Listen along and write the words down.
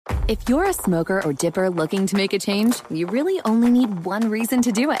If you're a smoker or dipper looking to make a change, you really only need one reason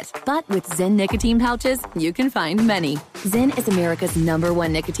to do it. But with Zyn nicotine pouches, you can find many. Zyn is America's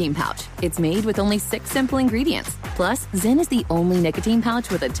 #1 nicotine pouch. It's made with only 6 simple ingredients. Plus, Zyn is the only nicotine pouch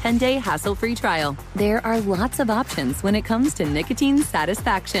with a 10-day hassle-free trial. There are lots of options when it comes to nicotine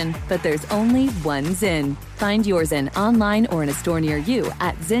satisfaction, but there's only one Zyn. Find your Zyn online or in a store near you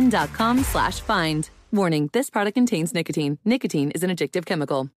at zyn.com/find. Warning, this product contains nicotine. Nicotine is an addictive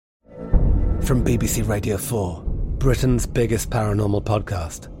chemical. From BBC Radio 4, Britain's biggest paranormal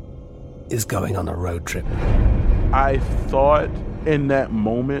podcast is going on a road trip. I thought in that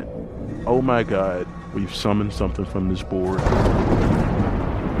moment, oh my God, we've summoned something from this board.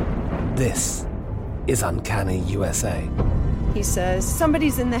 This is Uncanny USA. He says,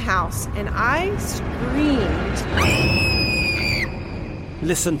 somebody's in the house, and I screamed.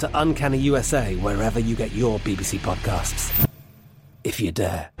 Listen to Uncanny USA wherever you get your BBC podcasts, if you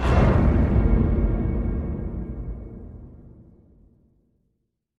dare.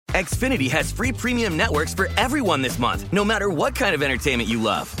 Xfinity has free premium networks for everyone this month, no matter what kind of entertainment you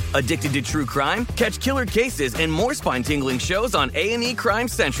love. Addicted to true crime? Catch killer cases and more spine-tingling shows on A&E Crime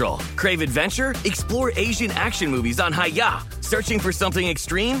Central. Crave adventure? Explore Asian action movies on Hi-YAH. Searching for something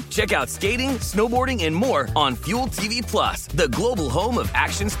extreme? Check out skating, snowboarding, and more on Fuel TV Plus, the global home of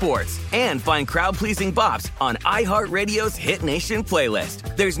action sports. And find crowd-pleasing bops on iHeartRadio's Hit Nation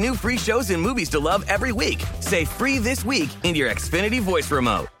playlist. There's new free shows and movies to love every week. Say free this week in your Xfinity voice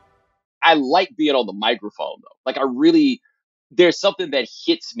remote. I like being on the microphone, though. Like, there's something that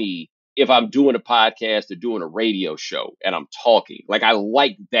hits me if I'm doing a podcast or doing a radio show and I'm talking. Like, I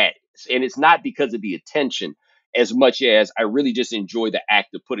like that. And it's not because of the attention as much as I really just enjoy the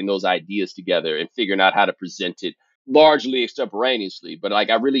act of putting those ideas together and figuring out how to present it largely extemporaneously. But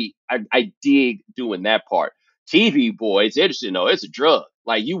like, I dig doing that part. TV, boy, it's interesting, though. It's a drug.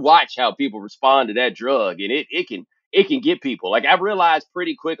 Like, you watch how people respond to that drug, and it can get people. Like, I realized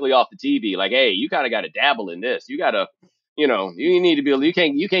pretty quickly off the TV, like, hey, you kind of got to dabble in this. You got to, you need to be, you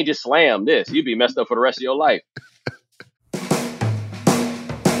can't just slam this. You'd be messed up for the rest of your life.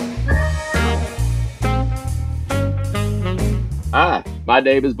 Hi, my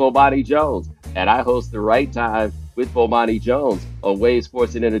name is Bomani Jones, and I host The Right Time with Bomani Jones on Wave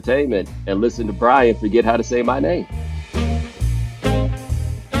Sports and Entertainment, and listen to Brian forget how to say my name.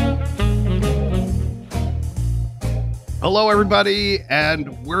 Hello, everybody,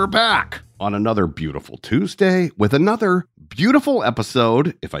 and we're back on another beautiful Tuesday with another beautiful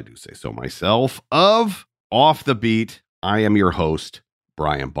episode, if I do say so myself, of Off the Beat. I am your host,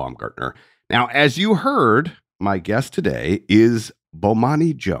 Brian Baumgartner. Now, as you heard, my guest today is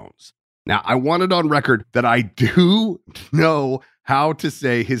Bomani Jones. Now, I want it on record that I do know how to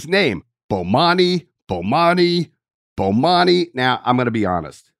say his name. Bomani. Now, I'm going to be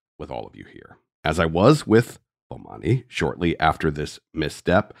honest with all of you here, as I was with Bomani shortly after this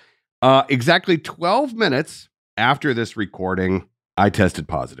misstep. Exactly 12 minutes after this recording, I tested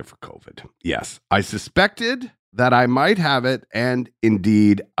positive for COVID. Yes, I suspected that I might have it, and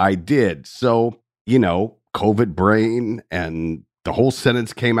indeed I did. So, COVID brain, and the whole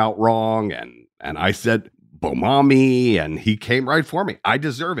sentence came out wrong, and I said Bomami, and he came right for me. I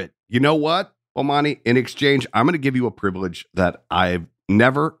deserve it. You know what, Bomani? In exchange, I'm going to give you a privilege that I've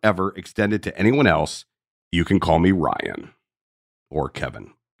never, ever extended to anyone else. You can call me Ryan or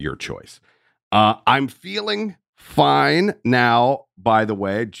Kevin, your choice. I'm feeling fine now, by the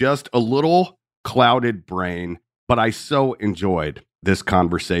way, just a little clouded brain, but I so enjoyed this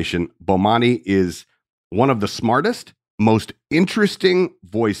conversation. Bomani is one of the smartest, most interesting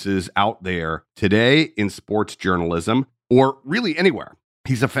voices out there today in sports journalism, or really anywhere.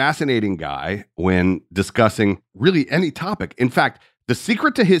 He's a fascinating guy when discussing really any topic. In fact, the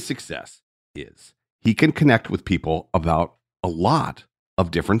secret to his success is he can connect with people about a lot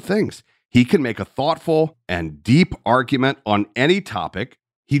of different things. He can make a thoughtful and deep argument on any topic.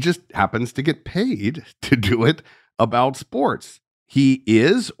 He just happens to get paid to do it about sports. He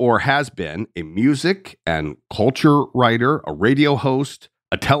is or has been a music and culture writer, a radio host,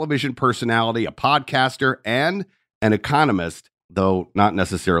 a television personality, a podcaster, and an economist, though not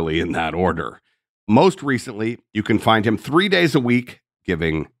necessarily in that order. Most recently, you can find him 3 days a week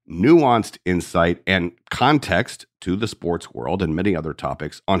giving nuanced insight and context to the sports world and many other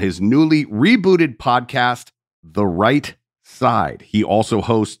topics on his newly rebooted podcast, The Right Side. He also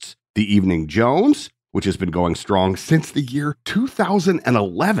hosts The Evening Jones, which has been going strong since the year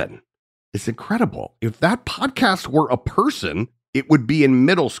 2011. It's incredible. If that podcast were a person, it would be in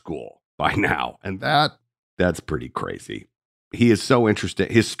middle school by now. And that's pretty crazy. He is so interesting.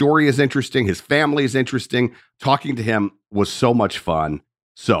 His story is interesting. His family is interesting. Talking to him was so much fun.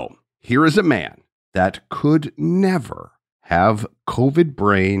 So here is a man that could never have COVID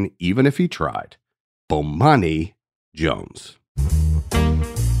brain, even if he tried. Bomani Jones.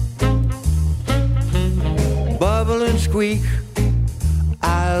 Bubble and squeak,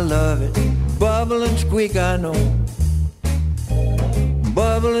 I love it. Bubble and squeak, I know.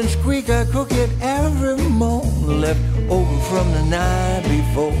 Bubble and squeak, I cook it every morning, left over from the night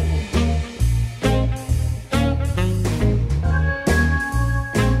before.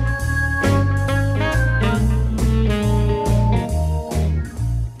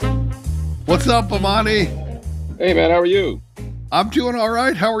 What's up, Bomani? Hey, man, how are you? I'm doing all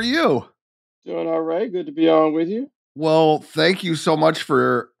right. How are you? Doing all right. Good to be on with you. Well, thank you so much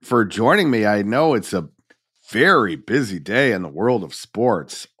for joining me. I know it's a very busy day in the world of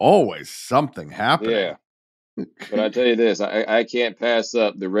sports. Always something happening. Yeah. But I tell you this, I can't pass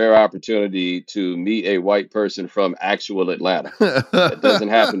up the rare opportunity to meet a white person from actual Atlanta. That doesn't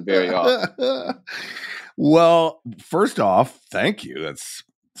happen very often. Well, first off, thank you. It's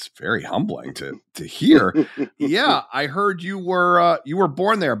very humbling to hear. Yeah, I heard you were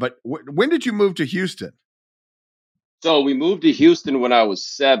born there, but when did you move to Houston? So we moved to Houston when I was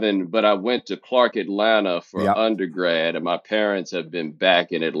 7, but I went to Clark, Atlanta for Yep. undergrad, and my parents have been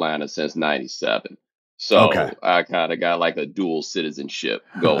back in Atlanta since 97. So Okay. I kind of got like a dual citizenship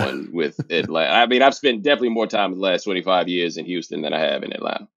going with Atlanta. I mean, I've spent definitely more time in the last 25 years in Houston than I have in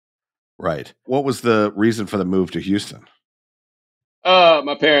Atlanta. Right. What was the reason for the move to Houston?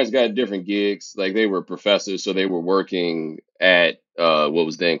 My parents got different gigs. Like they were professors, so they were working at what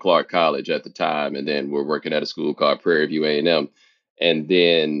was then Clark College at the time, and then we're working at a school called Prairie View A&M. And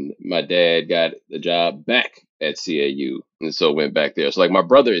then my dad got a job back at CAU, and so went back there. So like my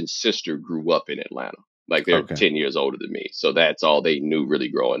brother and sister grew up in Atlanta. Like they're Okay. 10 years older than me, so that's all they knew really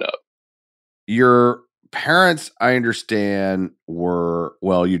growing up. Your parents, I understand, were,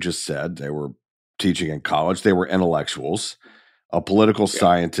 well, you just said they were teaching in college. They were intellectuals, a political Yeah.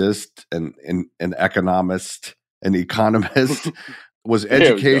 scientist, an economist, an economist. Was There we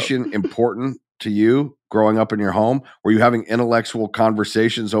go. education important to you growing up in your home? Were you having intellectual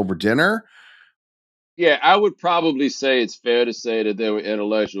conversations over dinner? Yeah, I would probably say it's fair to say that there were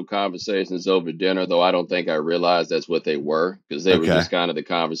intellectual conversations over dinner, though I don't think I realized that's what they were because they were Okay. just kind of the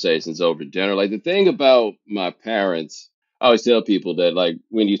conversations over dinner. Like the thing about my parents, I always tell people that like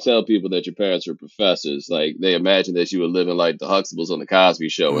when you tell people that your parents were professors, like they imagine that you were living like the Huxtables on the Cosby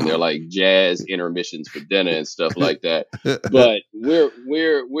Show and they're like jazz intermissions for dinner and stuff like that. But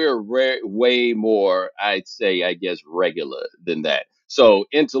way more, I'd say, I guess, regular than that. So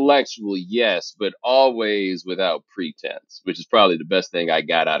intellectual, yes, but always without pretense, which is probably the best thing I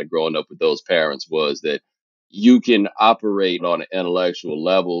got out of growing up with those parents was that you can operate on an intellectual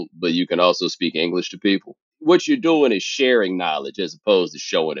level, but you can also speak English to people. What you're doing is sharing knowledge as opposed to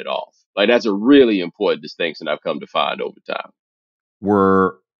showing it off. Like that's a really important distinction I've come to find over time.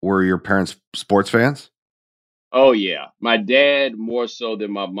 Were your parents sports fans? Oh yeah, my dad more so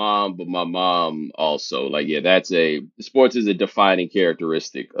than my mom, but my mom also. Like yeah, sports is a defining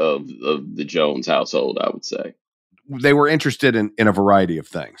characteristic of the Jones household, I would say. They were interested in a variety of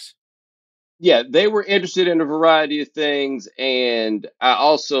things. Yeah, they were interested in a variety of things, and I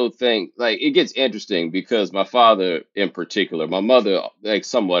also think like it gets interesting because my father in particular, my mother like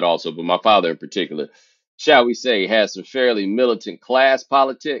somewhat also, but my father in particular, shall we say, has some fairly militant class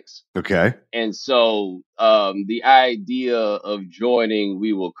politics. Okay. And so the idea of joining,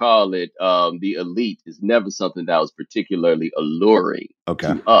 we will call it the elite, is never something that was particularly alluring Okay.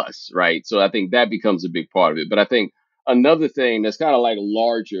 to us, right? So I think that becomes a big part of it. But I think another thing that's kind of like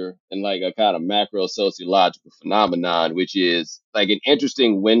larger and like a kind of macro sociological phenomenon, which is like an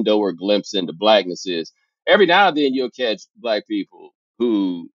interesting window or glimpse into blackness, is every now and then you'll catch black people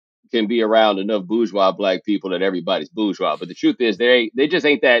who can be around enough bourgeois black people that everybody's bourgeois. But the truth is, they just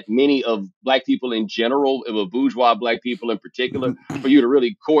ain't that many of black people in general, of bourgeois black people in particular, for you to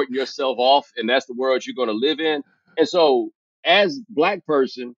really court yourself off. And that's the world you're going to live in. And so, as black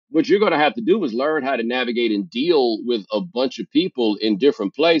person, what you're going to have to do is learn how to navigate and deal with a bunch of people in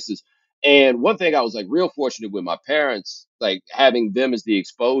different places. And one thing I was like real fortunate with my parents, like having them as the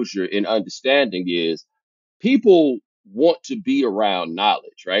exposure and understanding is people want to be around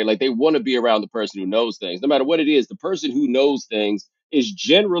knowledge, right? Like they want to be around the person who knows things. No matter what it is, the person who knows things is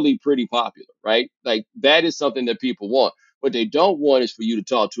generally pretty popular, right? Like that is something that people want. What they don't want is for you to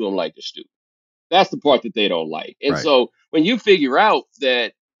talk to them like a student. That's the part that they don't like. And Right. so when you figure out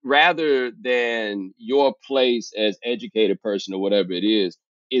that rather than your place as educated person or whatever it is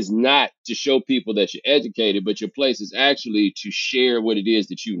not to show people that you're educated, but your place is actually to share what it is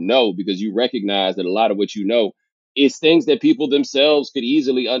that you know, because you recognize that a lot of what you know it's things that people themselves could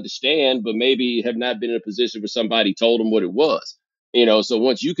easily understand, but maybe have not been in a position where somebody told them what it was. So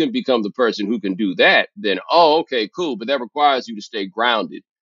once you can become the person who can do that, then, oh, okay, cool. But that requires you to stay grounded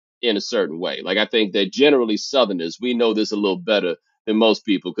in a certain way. Like, I think that generally Southerners, we know this a little better than most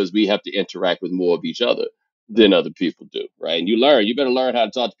people because we have to interact with more of each other than other people do, right? And you better learn how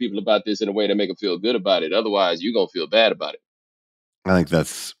to talk to people about this in a way that make them feel good about it. Otherwise, you're going to feel bad about it. I think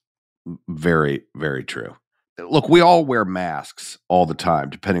that's very, very true. Look, we all wear masks all the time,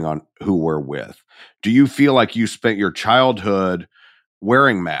 depending on who we're with. Do you feel like you spent your childhood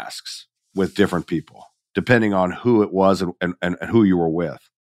wearing masks with different people, depending on who it was and who you were with?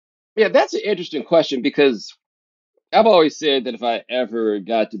 Yeah, that's an interesting question because I've always said that if I ever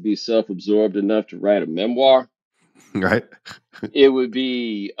got to be self-absorbed enough to write a memoir, Right? it would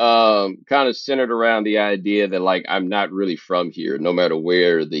be kind of centered around the idea that like I'm not really from here, no matter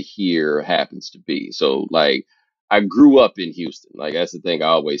where the here happens to be. So like I grew up in Houston, like that's the thing I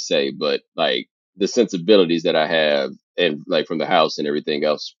always say, but like the sensibilities that I have and like from the house and everything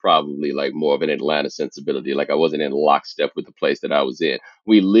else is probably like more of an Atlanta sensibility. Like I wasn't in lockstep with the place that I was in.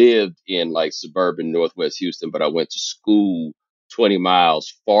 We lived in like suburban Northwest Houston, but I went to school 20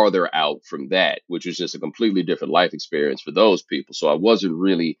 miles farther out from that, which was just a completely different life experience for those people. So I wasn't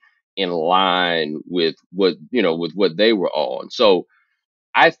really in line with with what they were on. So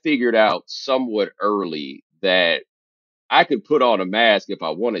I figured out somewhat early that I could put on a mask if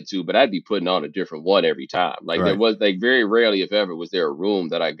I wanted to, but I'd be putting on a different one every time. Like there Right. was like very rarely, if ever, was there a room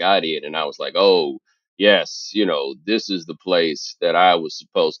that I got in and I was like, oh, yes, this is the place that I was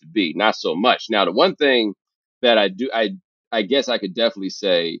supposed to be. Not so much. Now, the one thing that I guess I could definitely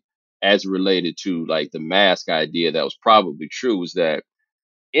say as related to like the mask idea that was probably true was that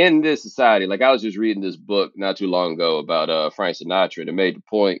in this society, like I was just reading this book not too long ago about Frank Sinatra, and it made the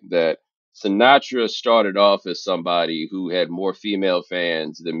point that Sinatra started off as somebody who had more female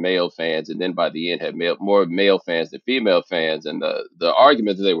fans than male fans, and then by the end had more male fans than female fans. And the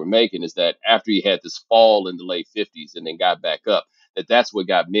argument that they were making is that after he had this fall in the late 50s and then got back up, that's what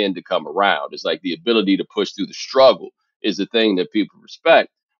got men to come around. It's like the ability to push through the struggle is the thing that people respect.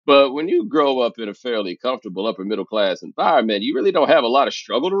 But when you grow up in a fairly comfortable upper middle class environment, you really don't have a lot of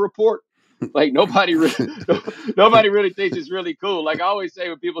struggle to report. Like nobody really thinks it's really cool. Like I always say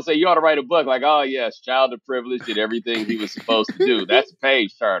when people say you ought to write a book, like, oh yes, child of privilege did everything he was supposed to do. That's a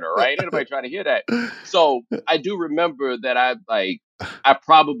page turner, right? Ain't nobody trying to hear that. So I do remember that I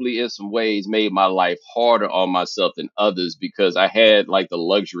probably in some ways made my life harder on myself than others because I had like the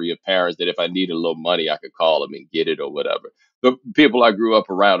luxury of parents that if I needed a little money, I could call them and get it or whatever. The people I grew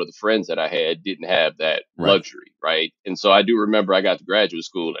up around or the friends that I had didn't have that Right. luxury, right? And so I do remember I got to graduate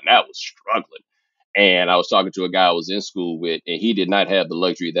school and that was struggling. And I was talking to a guy I was in school with, and he did not have the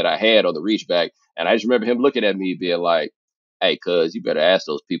luxury that I had on the reach back. And I just remember him looking at me being like, hey, cuz you better ask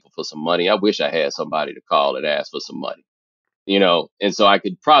those people for some money. I wish I had somebody to call and ask for some money, And so I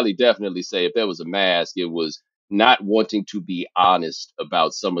could probably definitely say if there was a mask, it was not wanting to be honest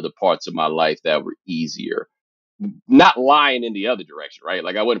about some of the parts of my life that were easier, not lying in the other direction, right?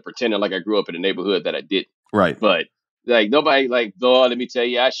 Like I wasn't pretending like I grew up in a neighborhood that I didn't. Right. But like nobody like, oh, let me tell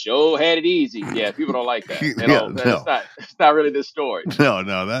you, I sure had it easy. Yeah, people don't like that. Yeah, It's no. it's not really this story.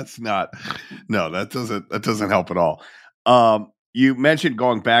 No, that's not. No, that doesn't help at all. You mentioned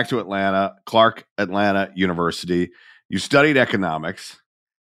going back to Atlanta, Clark Atlanta University. You studied economics,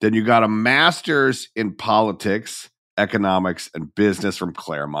 then you got a master's in politics, economics, and business from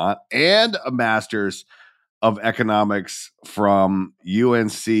Claremont, and a master's of economics from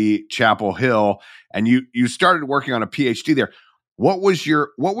UNC Chapel Hill, and you started working on a PhD there. What was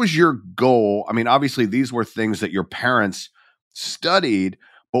your goal? I mean, obviously these were things that your parents studied,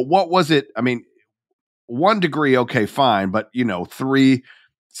 but what was it? I mean, 1 degree, okay, fine, but 3,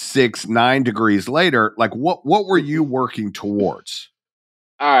 6, 9 degrees later, like what were you working towards?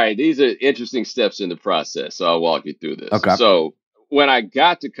 All right, these are interesting steps in the process. So I'll walk you through this. Okay. So when I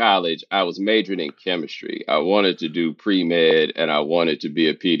got to college, I was majoring in chemistry. I wanted to do pre-med and I wanted to be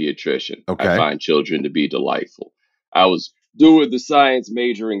a pediatrician. Okay. I find children to be delightful. I was doing the science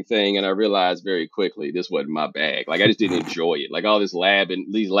majoring thing and I realized very quickly this wasn't my bag. Like I just didn't enjoy it. Like all this lab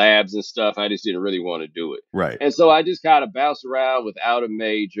and these labs and stuff, I just didn't really want to do it. Right. And so I just kind of bounced around without a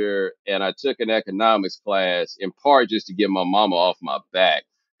major and I took an economics class in part just to get my mama off my back.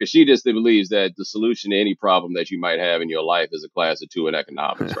 Because she just believes that the solution to any problem that you might have in your life is a class or two in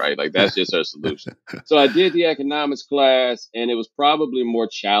economics, right? Like that's just her solution. So I did the economics class, and it was probably more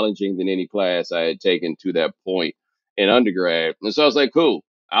challenging than any class I had taken to that point in undergrad. And so I was like, cool,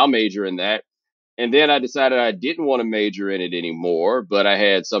 I'll major in that. And then I decided I didn't want to major in it anymore, but I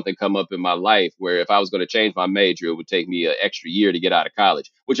had something come up in my life where if I was going to change my major, it would take me an extra year to get out of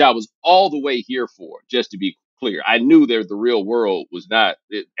college, which I was all the way here for, just to be clear. I knew that the real world was not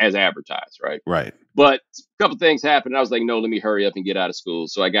as advertised, right? Right. But a couple things happened. I was like, no, let me hurry up and get out of school.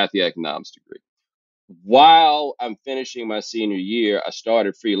 So I got the economics degree. While I'm finishing my senior year, I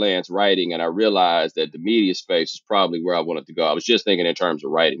started freelance writing and I realized that the media space is probably where I wanted to go. I was just thinking in terms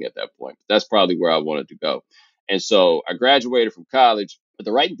of writing at that point. That's probably where I wanted to go. And so I graduated from college, but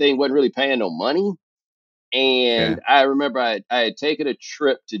the writing thing wasn't really paying no money. Okay. And I remember I had taken a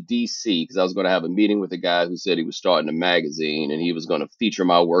trip to DC because I was going to have a meeting with a guy who said he was starting a magazine and he was going to feature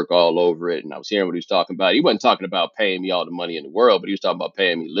my work all over it. And I was hearing what he was talking about. He wasn't talking about paying me all the money in the world, but he was talking about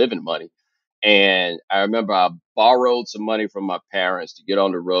paying me living money. And I remember I borrowed some money from my parents to get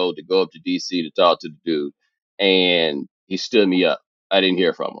on the road to go up to DC to talk to the dude. And he stood me up. I didn't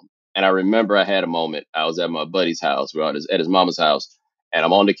hear from him. And I remember I had a moment. I was at my buddy's house. We were at his mama's house. And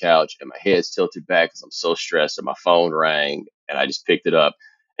I'm on the couch and my head's tilted back because I'm so stressed. And my phone rang and I just picked it up.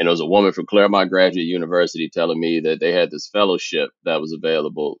 And it was a woman from Claremont Graduate University telling me that they had this fellowship that was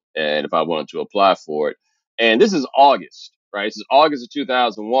available and if I wanted to apply for it. And this is August, right? This is August of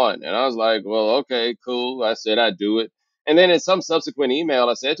 2001. And I was like, well, okay, cool. I said I'd do it. And then in some subsequent email,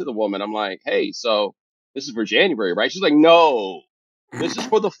 I said to the woman, I'm like, hey, so this is for January, right? She's like, no, this is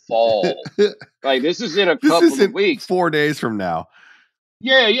for the fall. Like, this is in a This couple of isn't weeks. 4 days from now.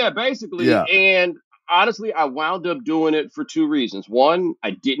 Yeah, basically. Yeah. And honestly, I wound up doing it for two reasons. One,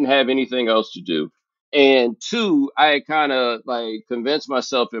 I didn't have anything else to do. And two, I kind of like convinced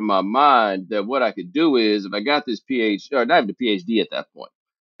myself in my mind that what I could do is if I got this PhD, or not even the PhD at that point,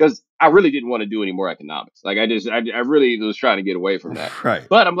 because I really didn't want to do any more economics. Like I really was trying to get away from that. Right.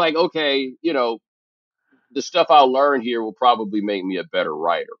 But I'm like, okay, the stuff I'll learn here will probably make me a better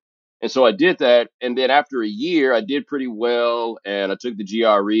writer. And so I did that. And then after a year, I did pretty well. And I took the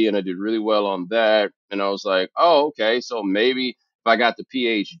GRE and I did really well on that. And I was like, oh, okay. So maybe if I got the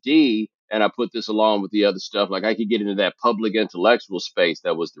PhD and I put this along with the other stuff, like I could get into that public intellectual space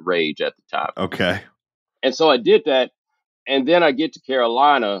that was the rage at the time. Okay. And so I did that. And then I get to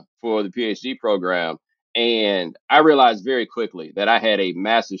Carolina for the PhD program. And I realized very quickly that I had a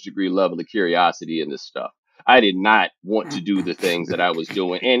master's degree level of curiosity in this stuff. I did not want to do the things that I was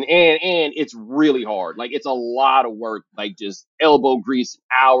doing. And it's really hard. Like it's a lot of work, like just elbow grease,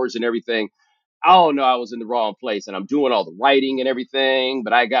 hours and everything. I don't know. I was in the wrong place and I'm doing all the writing and everything,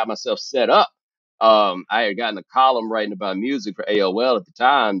 but I got myself set up. I had gotten a column writing about music for AOL at the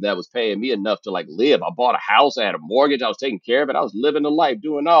time that was paying me enough to like live. I bought a house, I had a mortgage, I was taking care of it. I was living the life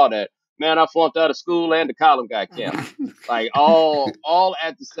doing all that. Man, I flunked out of school and the column got canceled. Like all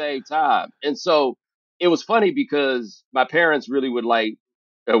at the same time. And so it was funny because my parents really would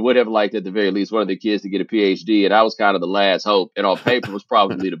have liked at the very least one of their kids to get a PhD, and I was kind of the last hope, and on paper was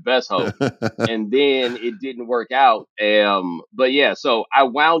probably the best hope. And then it didn't work out. But yeah, so I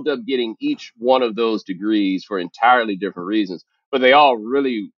wound up getting each one of those degrees for entirely different reasons, but they all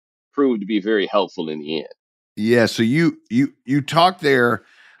really proved to be very helpful in the end. Yeah. So you talked there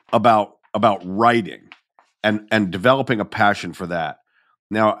about writing and developing a passion for that.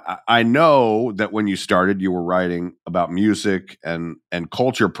 Now, I know that when you started, you were writing about music and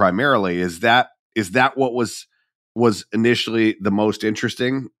culture primarily. Is that what was initially the most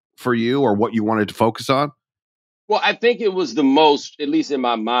interesting for you, or what you wanted to focus on? Well, I think it was the most, at least in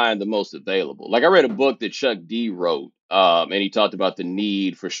my mind, the most available. Like I read a book that Chuck D wrote, and he talked about the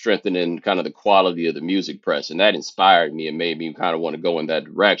need for strengthening kind of the quality of the music press, and that inspired me and made me kind of want to go in that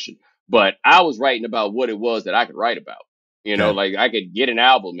direction. But I was writing about what it was that I could write about. Okay. Like I could get an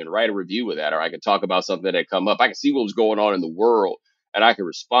album and write a review of that, or I could talk about something that had come up. I could see what was going on in the world, and I could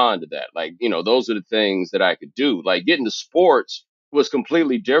respond to that. Like, those are the things that I could do. Like getting to sports was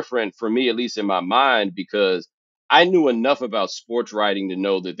completely different for me, at least in my mind, because I knew enough about sports writing to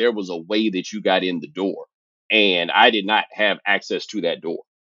know that there was a way that you got in the door. And I did not have access to that door.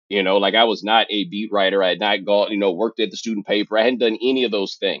 Like I was not a beat writer. I had not gone, worked at the student paper. I hadn't done any of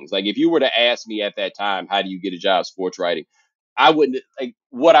those things. Like if you were to ask me at that time, how do you get a job sports writing? I wouldn't like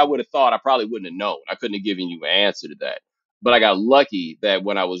what I would have thought. I probably wouldn't have known. I couldn't have given you an answer to that. But I got lucky that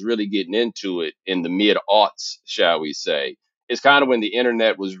when I was really getting into it in the mid aughts, shall we say, it's kind of when the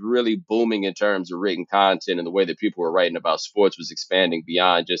internet was really booming in terms of written content and the way that people were writing about sports was expanding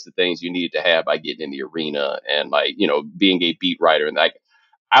beyond just the things you needed to have by getting in the arena and like, being a beat writer. And like,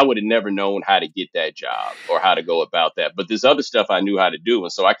 I would have never known how to get that job or how to go about that. But this other stuff I knew how to do.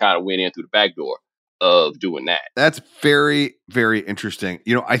 And so I kind of went in through the back door of doing that. That's very, very interesting.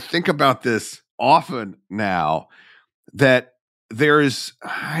 I think about this often now that there's,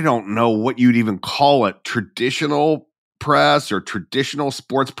 I don't know what you'd even call it, traditional press or traditional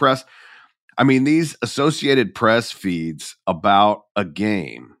sports press. I mean, these Associated Press feeds about a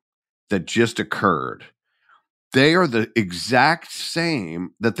game that just occurred, they are the exact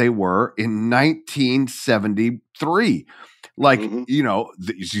same that they were in 1973. Like,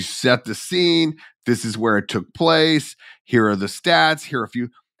 you set the scene. This is where it took place. Here are the stats. Here are a few.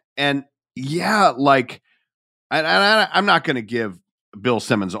 And yeah, like, I'm not going to give Bill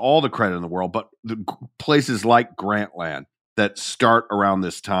Simmons all the credit in the world, but the places like Grantland that start around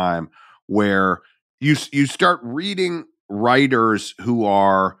this time where you start reading writers who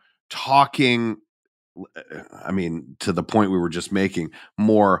are talking, I mean, to the point we were just making,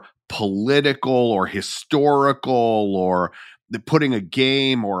 more political or historical, or putting a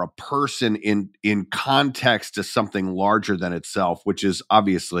game or a person in context to something larger than itself, which is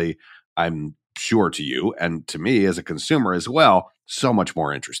obviously, I'm sure to you and to me as a consumer as well, so much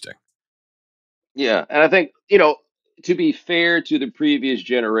more interesting. Yeah. And I think, to be fair to the previous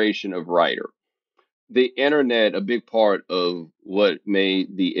generation of writer, the internet, a big part of what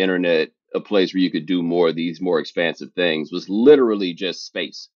made the internet a place where you could do more of these more expansive things was literally just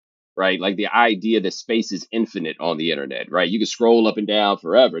space, right? Like the idea that space is infinite on the internet, right? You can scroll up and down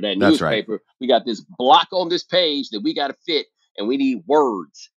forever. That That's newspaper, right. We got this block on this page that we got to fit, and we need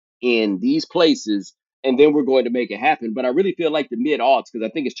words in these places, and then we're going to make it happen. But I really feel like the mid-aughts, because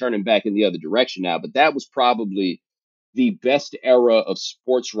I think it's turning back in the other direction now, but that was probably the best era of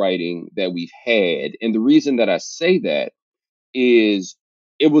sports writing that we've had. And the reason that I say that is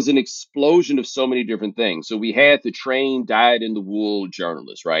it was an explosion of so many different things. So we had the trained, dyed-in-the-wool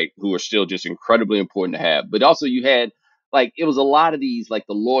journalists, right, who are still just incredibly important to have. But also you had, like, it was a lot of these, like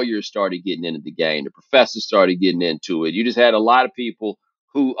the lawyers started getting into the game, the professors started getting into it. You just had a lot of people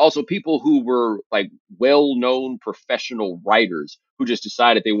who were like well-known professional writers who just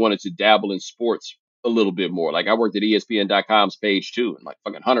decided they wanted to dabble in sports a little bit more. Like I worked at ESPN.com's page too, and like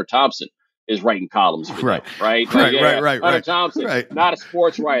fucking Hunter Thompson is writing columns for them, right? Like, Hunter Thompson, not a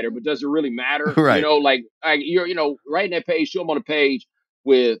sports writer, but does it really matter? Right. You're writing that page, show them on a page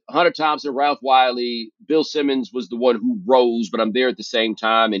with Hunter Thompson, Ralph Wiley. Bill Simmons was the one who rose, but I'm there at the same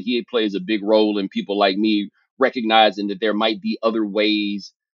time, and he plays a big role in people like me recognizing that there might be other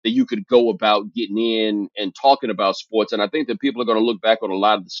ways that you could go about getting in and talking about sports. And I think that people are going to look back on a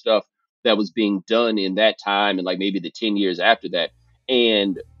lot of the stuff that was being done in that time and like maybe the 10 years after that.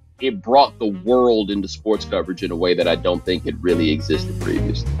 And it brought the world into sports coverage in a way that I don't think had really existed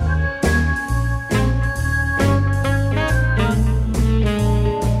previously.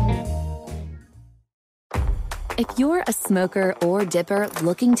 If you're a smoker or dipper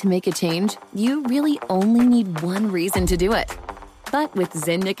looking to make a change, you really only need one reason to do it. But with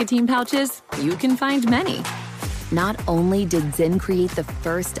Zyn nicotine pouches, you can find many. Not only did Zyn create the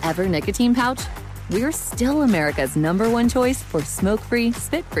first ever nicotine pouch, we're still America's #1 choice for smoke-free,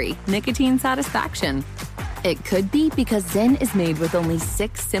 spit-free nicotine satisfaction. It could be because Zyn is made with only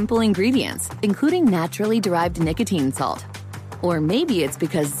 6 simple ingredients, including naturally derived nicotine salt. Or maybe it's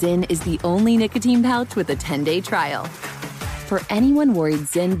because Zyn is the only nicotine pouch with a 10-day trial. For anyone worried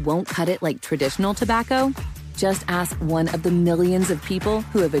Zyn won't cut it like traditional tobacco, just ask one of the millions of people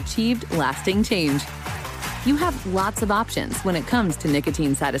who have achieved lasting change. You have lots of options when it comes to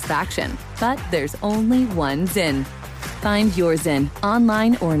nicotine satisfaction, but there's only one Zyn. Find your Zyn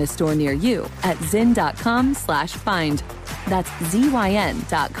online or in a store near you at zyn.com/find. That's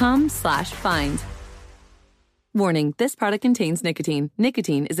ZYN.com/find. Warning, this product contains nicotine.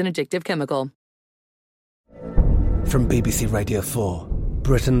 Nicotine is an addictive chemical. From BBC Radio 4,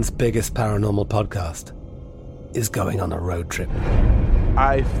 Britain's biggest paranormal podcast is going on a road trip.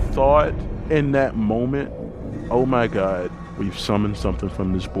 I thought in that moment, oh my God, we've summoned something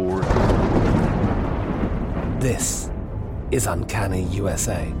from this board. This is Uncanny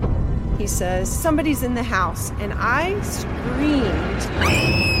USA. He says, somebody's in the house, and I screamed.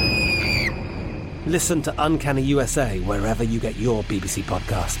 Listen to Uncanny USA wherever you get your BBC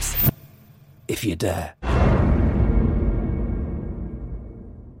podcasts, if you dare.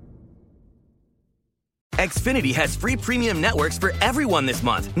 Xfinity has free premium networks for everyone this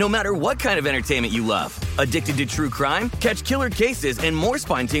month, no matter what kind of entertainment you love. Addicted to true crime? Catch killer cases and more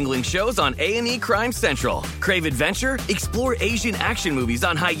spine-tingling shows on A&E Crime Central. Crave adventure? Explore Asian action movies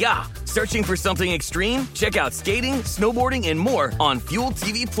on Hi-Ya. Searching for something extreme? Check out skating, snowboarding, and more on Fuel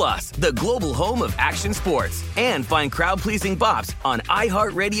TV Plus, the global home of action sports. And find crowd-pleasing bops on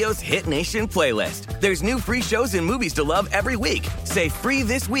iHeartRadio's Hit Nation playlist. There's new free shows and movies to love every week. Say free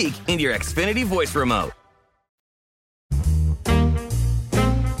this week in your Xfinity voice remote.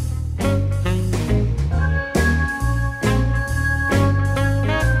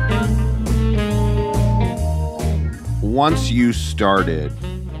 once you started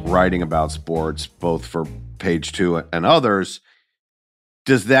writing about sports, both for Page Two and others,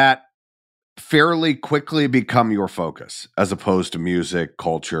 does that fairly quickly become your focus as opposed to music,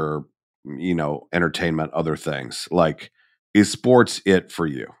 culture, entertainment, other things? Like, is sports it for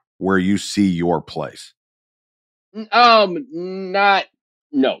you, where you see your place? Not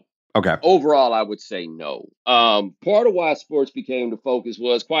no. Okay. Overall, I would say no. Part of why sports became the focus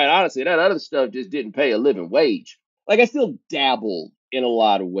was, quite honestly, that other stuff just didn't pay a living wage. Like, I still dabble in a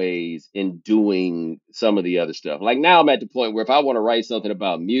lot of ways in doing some of the other stuff. Like, now I'm at the point where if I want to write something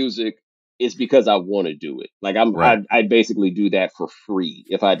about music, it's because I want to do it. Like, Right. I basically do that for free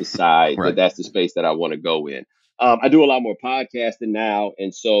if I decide that Right. that's the space that I want to go in. I do a lot more podcasting now,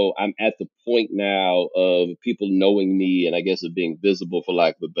 and so I'm at the point now of people knowing me, and I guess of being visible, for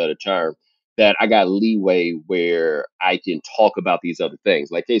lack of a better term, that I got leeway where I can talk about these other things.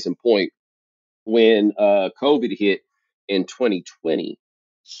 Like, case in point, when COVID hit in 2020,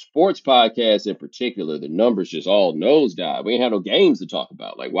 sports podcasts in particular, the numbers just all nosedive. We ain't had no games to talk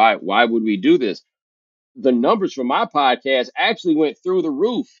about. Like, why would we do this? The numbers for my podcast actually went through the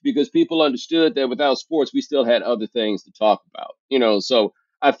roof because people understood that without sports, we still had other things to talk about. So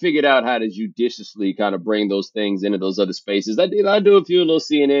I figured out how to judiciously kind of bring those things into those other spaces. I do a few little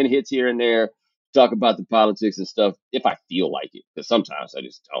CNN hits here and there, talk about the politics and stuff if I feel like it, because sometimes I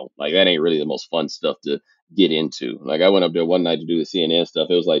just don't. Like, that ain't really the most fun stuff to get into. Like, I went up there one night to do the CNN stuff.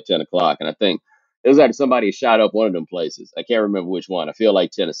 It was like 10 o'clock, and I think it was like somebody shot up one of them places. I can't remember which one. I feel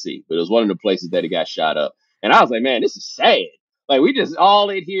like Tennessee, but it was one of the places that it got shot up. And I was like, man, this is sad. Like, we just all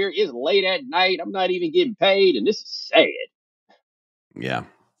in here. It's late at night. I'm not even getting paid, and this is sad. Yeah.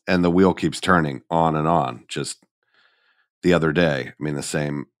 And the wheel keeps turning on and on. Just the other day, I mean, the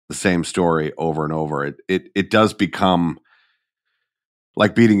same story over and over. It does become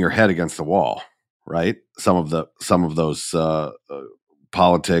like beating your head against the wall, right? Some of those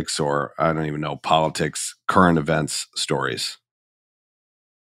politics, or I don't even know, politics, current events stories.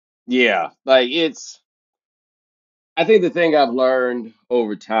 Yeah, like, I think the thing I've learned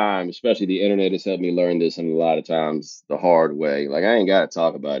over time, especially the internet, has helped me learn this, and a lot of times the hard way. Like, I ain't got to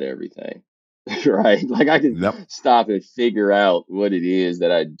talk about everything, right? Like, I can Yep. stop and figure out what it is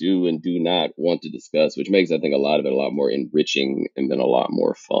that I do and do not want to discuss, which makes, I think, a lot of it a lot more enriching and then a lot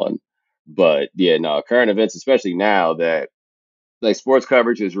more fun. But yeah, no, current events, especially now that, like, sports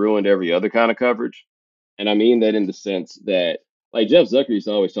coverage has ruined every other kind of coverage. And I mean that in the sense that, like, Jeff Zucker used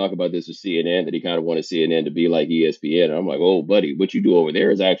to always talk about this with CNN, that he kind of wanted CNN to be like ESPN. And I'm like, oh, buddy, what you do over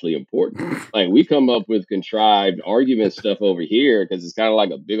there is actually important. Like, we come up with contrived argument stuff over here because it's kind of like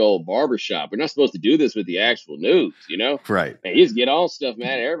a big old barbershop. We're not supposed to do this with the actual news, you know? Right. And you just get on stuff,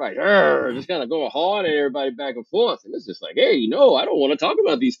 man. Everybody just kind of going hard at everybody back and forth. And it's just like, hey, no, I don't want to talk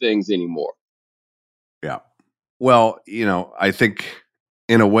about these things anymore. Yeah. Well, I think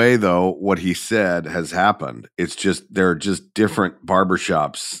in a way, though, what he said has happened. It's just, there are just different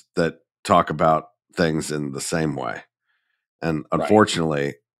barbershops that talk about things in the same way. And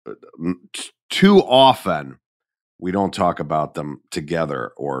unfortunately, too often, we don't talk about them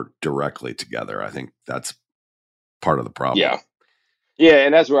together or directly together. I think that's part of the problem. Yeah. Yeah,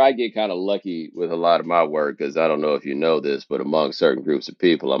 and that's where I get kind of lucky with a lot of my work, because I don't know if you know this, but among certain groups of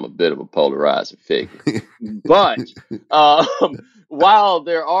people, I'm a bit of a polarizing figure. But um, while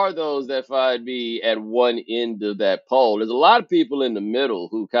there are those that find me at one end of that pole, there's a lot of people in the middle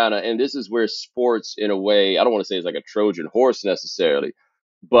who kind of, and this is where sports, in a way, I don't want to say it's like a Trojan horse necessarily,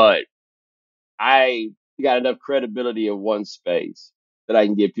 but I got enough credibility in one space that I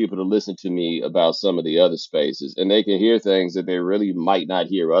can get people to listen to me about some of the other spaces, and they can hear things that they really might not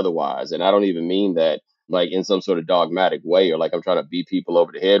hear otherwise. And I don't even mean that like in some sort of dogmatic way, or like I'm trying to beat people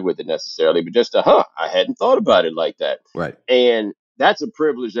over the head with it necessarily, but just I hadn't thought about it like that. Right. And that's a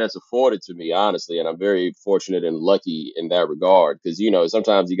privilege that's afforded to me, honestly. And I'm very fortunate and lucky in that regard, because,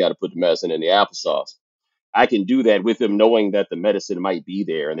 sometimes you got to put the medicine in the applesauce. I can do that with them knowing that the medicine might be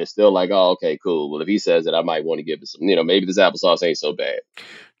there, and they're still like, oh, okay, cool. Well, if he says it, I might want to give it some, maybe this applesauce ain't so bad.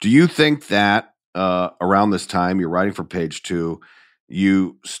 Do you think that around this time you're writing for Page Two,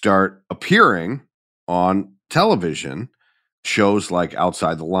 you start appearing on television, shows like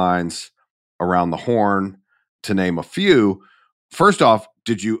Outside the Lines, Around the Horn, to name a few? First off,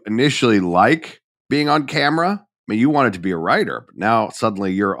 did you initially like being on camera? I mean, you wanted to be a writer, but now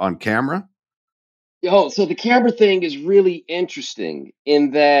suddenly you're on camera? So the camera thing is really interesting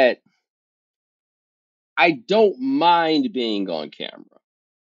in that I don't mind being on camera,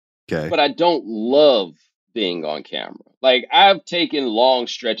 Okay. but I don't love being on camera. Like, I've taken long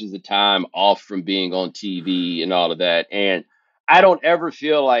stretches of time off from being on TV and all of that, and I don't ever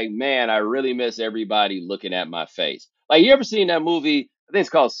feel like, man, I really miss everybody looking at my face. Like, you ever seen that movie? I think it's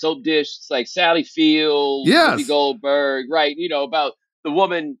called Soap Dish. It's like Sally Field, Whoopi Yes. Goldberg, right? About the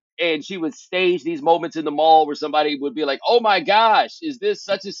woman, and she would stage these moments in the mall where somebody would be like, "Oh my gosh, is this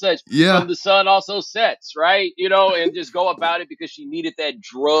such and such Yeah. from The Sun Also Sets?" Right? And just go about it because she needed that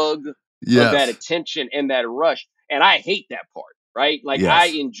drug of that Yes. attention and that rush. And I hate that part, right? Like, I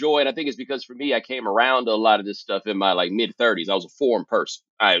Yes. enjoy it. I think it's because for me, I came around to a lot of this stuff in my like mid 30s. I was a foreign person.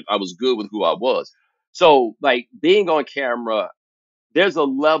 I was good with who I was. So like being on camera, there's a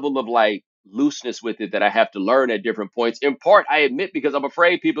level of like looseness with it that I have to learn at different points. In part, I admit, because I'm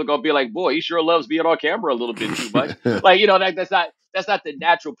afraid people are gonna be like, "Boy, he sure loves being on camera a little bit too much." Like, that's not the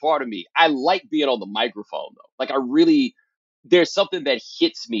natural part of me. I like being on the microphone though. Like, I really, there's something that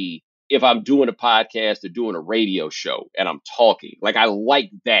hits me if I'm doing a podcast or doing a radio show and I'm talking. Like, I like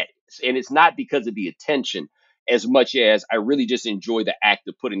that. And it's not because of the attention as much as I really just enjoy the act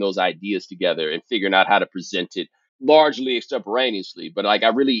of putting those ideas together and figuring out how to present it largely extemporaneously. But like,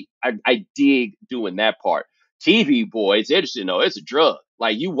 I dig doing that part. TV, boy, it's interesting though. It's a drug.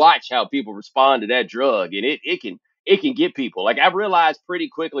 Like, you watch how people respond to that drug, and it can get people. Like, I've realized pretty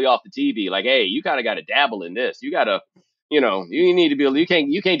quickly off the TV, like, hey, you kind of got to dabble in this. You got to, you need to be.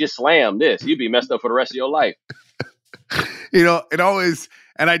 You can't just slam this. You'd be messed up for the rest of your life. It always,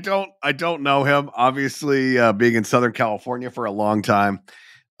 and I don't know him, obviously, being in Southern California for a long time.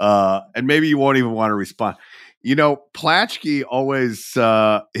 And maybe you won't even want to respond. Platschke always,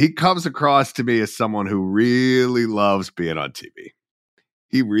 he comes across to me as someone who really loves being on TV.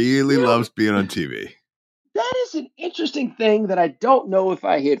 He really loves being on TV. That is an interesting thing that I don't know if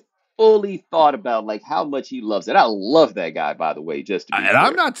I had fully thought about, like how much he loves it. I love that guy, by the way, just to be And clear.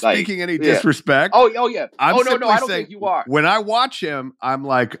 I'm not speaking any Yeah. disrespect. Oh yeah. I'm No, simply I don't saying, think you are. when I watch him, I'm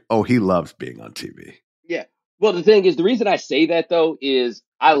like, oh, he loves being on TV. Yeah. Well, the thing is, the reason I say that though is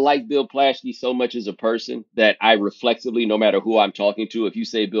I like Bill Plaschke so much as a person that I reflexively, no matter who I'm talking to, if you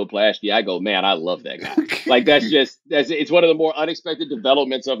say Bill Plaschke, I go, man, I love that guy. Like, it's one of the more unexpected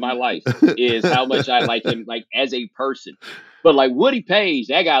developments of my life is how much I like him, like, as a person. But like Woody Page,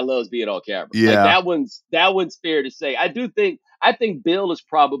 that guy loves being on camera. Yeah. Like, that one's fair to say. I think Bill is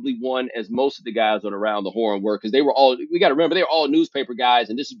probably one, as most of the guys on Around the Horn were, because we got to remember, they were all newspaper guys,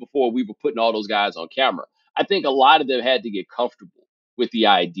 and this is before we were putting all those guys on camera. I think a lot of them had to get comfortable with the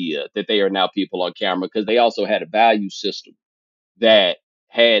idea that they are now people on camera, because they also had a value system that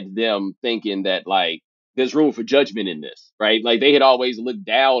had them thinking that, like, there's room for judgment in this, right? Like, they had always looked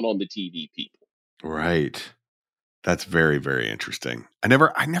down on the TV people. Right. That's very, very interesting. I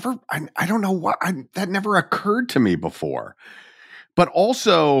don't know why that never occurred to me before. But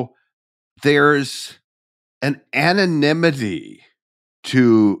also, there's an anonymity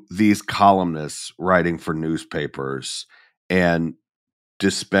to these columnists writing for newspapers and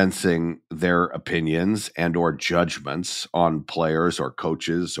dispensing their opinions and or judgments on players or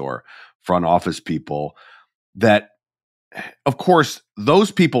coaches or front office people that, of course, those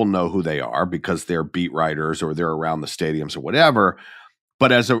people know who they are because they're beat writers or they're around the stadiums or whatever.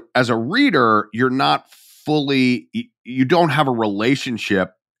 But as a reader, you're not fully, you don't have a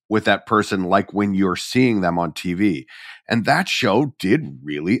relationship with that person like when you're seeing them on TV. And that show did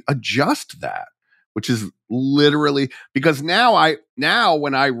really adjust that, which is literally, because now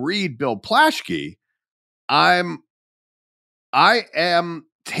when I read Bill Plaschke, I am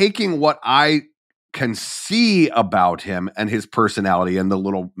taking what I can see about him and his personality and the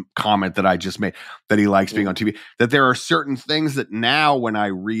little comment that I just made that he likes being on TV, that there are certain things that now when I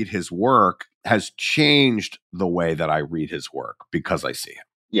read his work has changed the way that I read his work because I see him.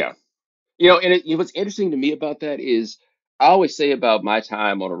 Yeah. And what's interesting to me about that is I always say about my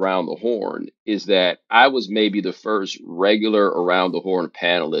time on Around the Horn is that I was maybe the first regular Around the Horn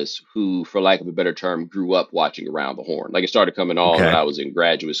panelist who, for lack of a better term, grew up watching Around the Horn. Like, it started coming on when I was in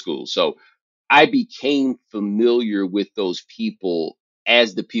graduate school. So I became familiar with those people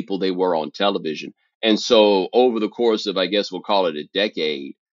as the people they were on television. And so over the course of, I guess we'll call it a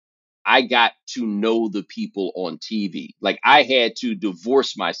decade, I got to know the people on TV. Like, I had to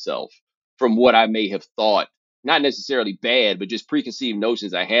divorce myself from what I may have thought, not necessarily bad, but just preconceived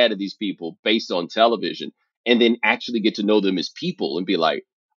notions I had of these people based on television, and then actually get to know them as people and be like,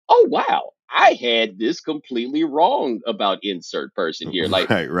 oh, wow, I had this completely wrong about insert person here. Like,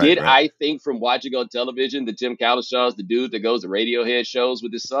 Right. I think from watching on television that Tim Cowlishaw is the dude that goes to Radiohead shows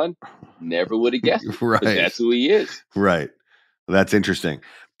with his son? Never would have guessed it. Right. But that's who he is. Right. That's interesting.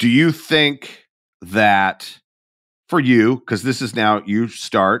 Do you think that for you, because this is now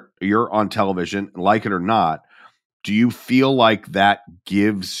you're on television, like it or not, do you feel like that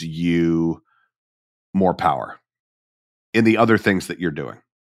gives you more power in the other things that you're doing?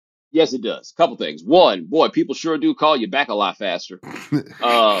 Yes, it does. Couple things. One, boy, people sure do call you back a lot faster,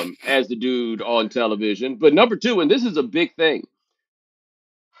 as the dude on television. But number two, and this is a big thing,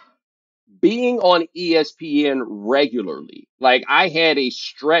 being on ESPN regularly. Like I had a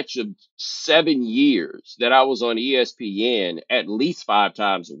stretch of 7 years that I was on ESPN at least 5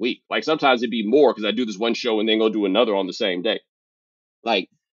 times a week. Like sometimes it'd be more because I do this one show and then go do another on the same day. Like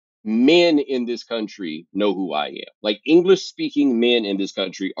men in this country know who I am. Like English speaking men in this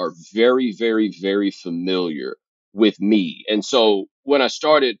country are very, very, very familiar with me. And so when I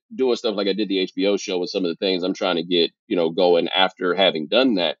started doing stuff like I did the HBO show and some of the things I'm trying to get, going after having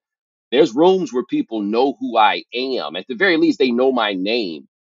done that, there's rooms where people know who I am. At the very least, they know my name.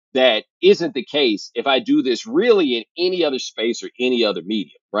 That isn't the case if I do this really in any other space or any other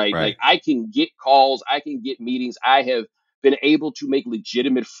medium, right? Right. Like I can get calls, I can get meetings. I have been able to make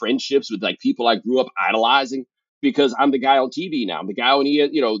legitimate friendships with like people I grew up idolizing because I'm the guy on TV now. I'm the guy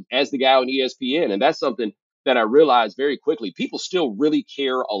on as the guy on ESPN. And that's something that I realized very quickly. People still really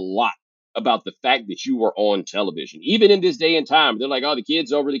care a lot about the fact that you were on television. Even in this day and time, they're like, oh, the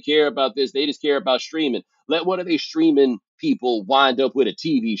kids don't really care about this. They just care about streaming. Let one of these streaming people wind up with a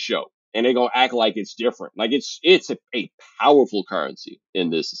TV show and they're going to act like it's different. Like it's a powerful currency in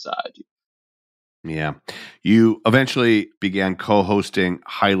this society. Yeah. You eventually began co-hosting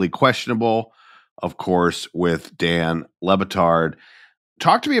Highly Questionable, of course, with Dan Le Batard.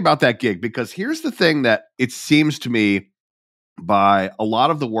 Talk to me about that gig, because here's the thing that it seems to me by a lot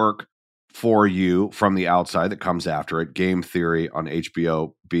of the work for you from the outside that comes after it, Game Theory on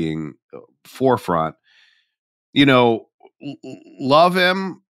HBO being forefront, love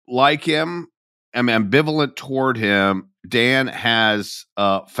him, like him, am ambivalent toward him. Dan has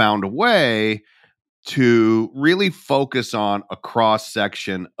found a way to really focus on a cross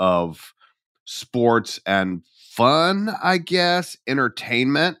section of sports and fun, I guess,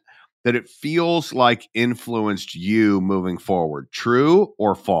 entertainment, that it feels like influenced you moving forward. True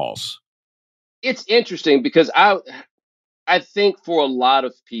or false? It's interesting because I think for a lot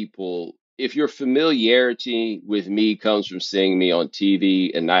of people, if your familiarity with me comes from seeing me on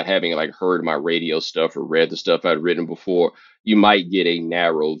TV and not having like heard my radio stuff or read the stuff I'd written before, you might get a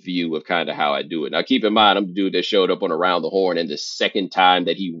narrow view of kind of how I do it. Now, keep in mind, I'm the dude that showed up on Around the Horn, and the second time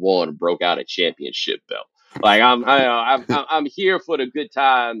that he won, broke out a championship belt. Like I'm here for the good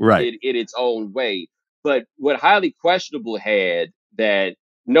time Right. in its own way. But what Highly Questionable had that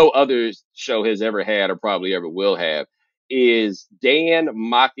no other show has ever had or probably ever will have is Dan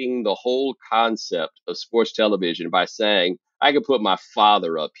mocking the whole concept of sports television by saying, I could put my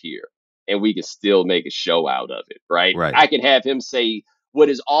father up here and we can still make a show out of it, right? Right. I can have him say what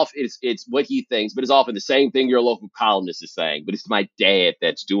is off, it's what he thinks, but it's often the same thing your local columnist is saying, but it's my dad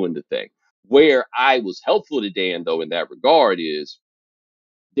that's doing the thing. Where I was helpful to Dan, though, in that regard is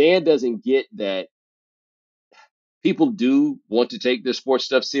Dan doesn't get that people do want to take this sports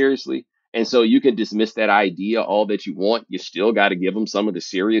stuff seriously. And so you can dismiss that idea all that you want. You still got to give them some of the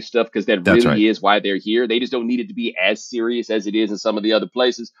serious stuff because that That's really right. is why they're here. They just don't need it to be as serious as it is in some of the other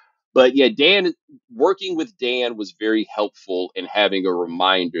places. But yeah, working with Dan was very helpful in having a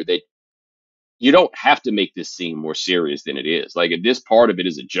reminder that you don't have to make this seem more serious than it is. Like if this part of it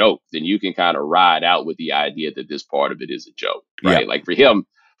is a joke, then you can kind of ride out with the idea that this part of it is a joke, right? Yeah. Like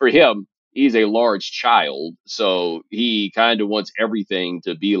for him, he's a large child, so he kind of wants everything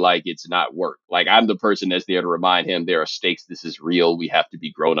to be like it's not work. Like I'm the person that's there to remind him there are stakes. This is real. We have to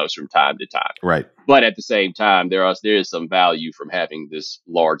be grown-ups from time to time. Right. But at the same time, there is some value from having this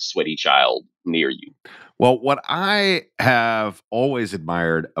large, sweaty child near you. Well, what I have always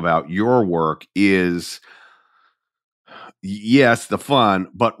admired about your work is, yes, the fun,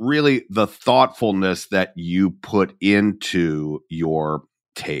 but really the thoughtfulness that you put into your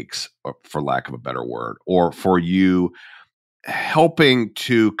takes, for lack of a better word, or for you helping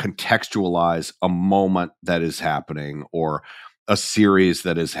to contextualize a moment that is happening or a series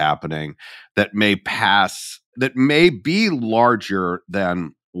that is happening that may be larger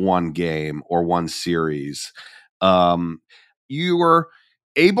than one game or one series. You were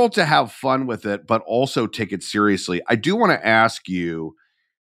able to have fun with it, but also take it seriously. I do want to ask you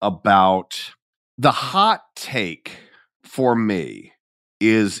about the hot take for me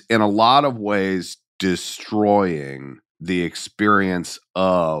is in a lot of ways destroying the experience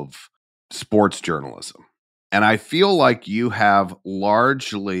of sports journalism. And I feel like you have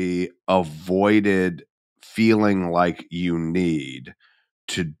largely avoided feeling like you need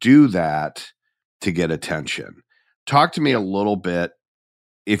to do that to get attention. Talk to me a little bit,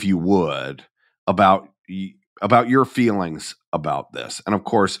 if you would, about your feelings about this. And of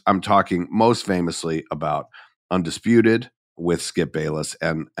course, I'm talking most famously about Undisputed with Skip Bayless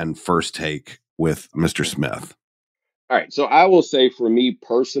and First Take with Mr. Smith? All right. So I will say for me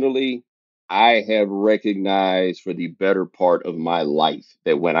personally, I have recognized for the better part of my life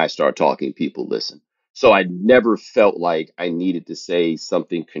that when I start talking, people listen. So I never felt like I needed to say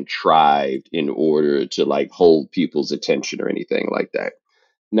something contrived in order to like hold people's attention or anything like that.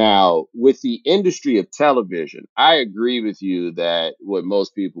 Now, with the industry of television, I agree with you that what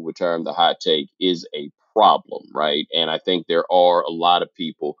most people would term the hot take is a problem, right? And I think there are a lot of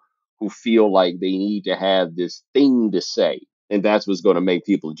people who feel like they need to have this thing to say, and that's what's going to make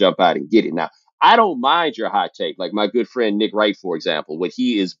people jump out and get it. Now, I don't mind your hot take. Like my good friend Nick Wright, for example, what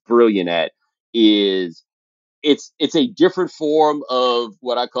he is brilliant at is it's a different form of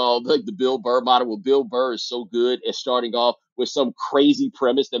what I call like the Bill Burr model. Where Bill Burr is so good at starting off with some crazy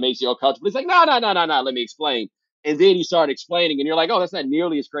premise that makes you uncomfortable. He's like, no, no, no, no, no. Let me explain. And then you start explaining, and you're like, oh, that's not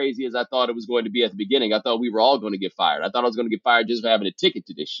nearly as crazy as I thought it was going to be at the beginning. I thought we were all going to get fired. I thought I was going to get fired just for having a ticket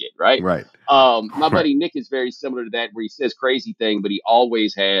to this shit, right? Right. My Right. buddy Nick is very similar to that, where he says crazy thing, but he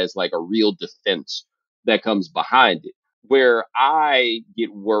always has like a real defense that comes behind it. Where I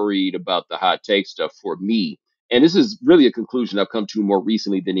get worried about the hot take stuff for me, and this is really a conclusion I've come to more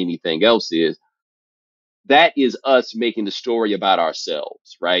recently than anything else, is that is us making the story about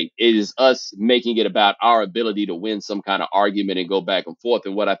ourselves, right? It is us making it about our ability to win some kind of argument and go back and forth.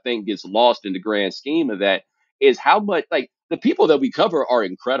 And what I think gets lost in the grand scheme of that is how much, like, the people that we cover are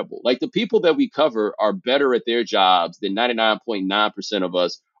incredible. Like, the people that we cover are better at their jobs than 99.9% of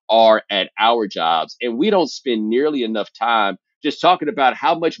us are at our jobs. And we don't spend nearly enough time just talking about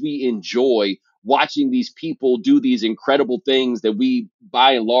how much we enjoy watching these people do these incredible things that we,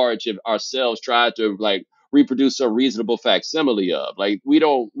 by and large, have ourselves tried to like reproduce a reasonable facsimile of. Like we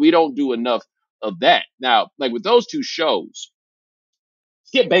don't do enough of that. Now, like with those two shows,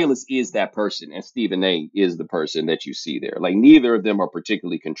 Skip Bayless is that person, and Stephen A. is the person that you see there. Like neither of them are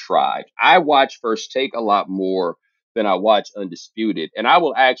particularly contrived. I watch First Take a lot more than I watch Undisputed, and I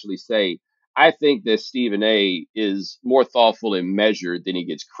will actually say I think that Stephen A. is more thoughtful and measured than he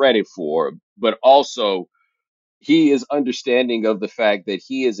gets credit for, but also he is understanding of the fact that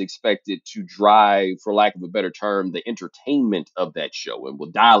he is expected to drive, for lack of a better term, the entertainment of that show. And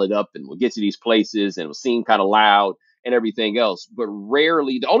we'll dial it up and we'll get to these places and it'll seem kind of loud and everything else. But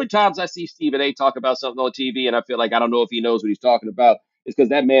rarely, the only times I see Stephen A talk about something on TV and I feel like I don't know if he knows what he's talking about is because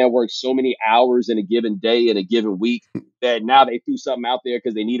that man works so many hours in a given day, in a given week, that now they threw something out there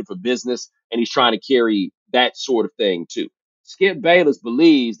because they need it for business. And he's trying to carry that sort of thing too. Skip Bayless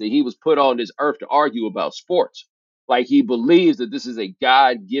believes that he was put on this earth to argue about sports. Like he believes that this is a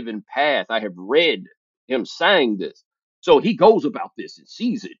God given path. I have read him saying this. So he goes about this and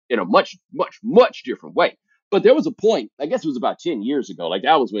sees it in a much, much, much different way. But there was a point, I guess it was about 10 years ago. Like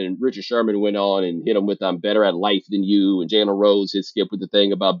that was when Richard Sherman went on and hit him with I'm better at life than you. And Jalen Rose hit Skip with the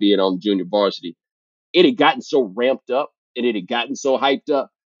thing about being on junior varsity. It had gotten so ramped up and it had gotten so hyped up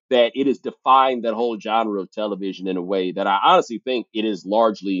that it has defined that whole genre of television in a way that I honestly think it is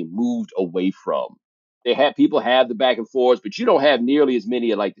largely moved away from. They have people have the back and forth, but you don't have nearly as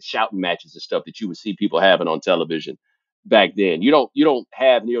many of like the shouting matches and stuff that you would see people having on television back then. You don't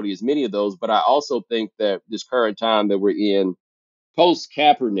have nearly as many of those, but I also think that this current time that we're in post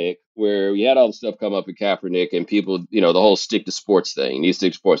Kaepernick, where we had all the stuff come up with Kaepernick and people, the whole stick to sports thing, need to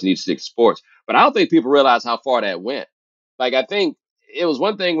stick to sports, need to stick to sports. But I don't think people realize how far that went. Like, I think it was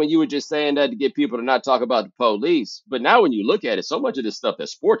one thing when you were just saying that to get people to not talk about the police. But now when you look at it, so much of this stuff that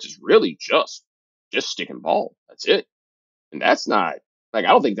sports is really just sticking ball. That's it. And that's not like, I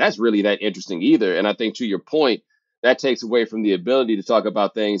don't think that's really that interesting either. And I think to your point, that takes away from the ability to talk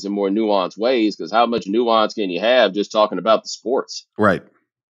about things in more nuanced ways because how much nuance can you have just talking about the sports? Right.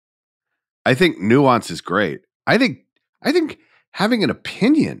 I think nuance is great. I think having an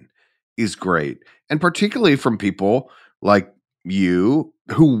opinion is great. And particularly from people like you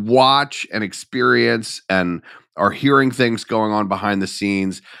who watch and experience and are hearing things going on behind the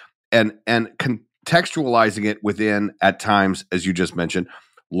scenes and contextualizing it within, at times, as you just mentioned,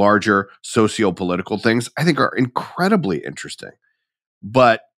 larger socio-political things, I think are incredibly interesting.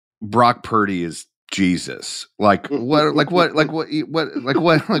 But Brock Purdy is Jesus. Like what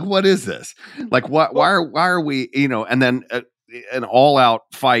is this? Like why are we, and then an all out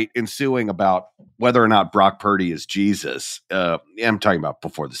fight ensuing about whether or not Brock Purdy is Jesus. I'm talking about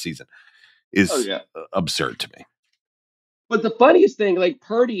before the season is absurd to me. But the funniest thing, like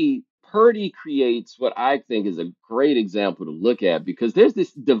Purdy creates what I think is a great example to look at because there's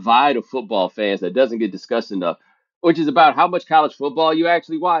this divide of football fans that doesn't get discussed enough, which is about how much college football you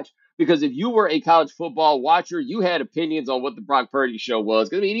actually watch. Because if you were a college football watcher, you had opinions on what the Brock Purdy show was.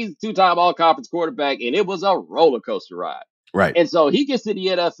 Because I mean, he's a two-time all-conference quarterback, and it was a roller coaster ride. Right. And so he gets to the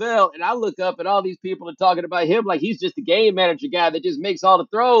NFL, and I look up, and all these people are talking about him like he's just a game manager guy that just makes all the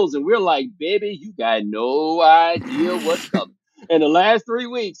throws. And we're like, baby, you got no idea what's coming. And the last 3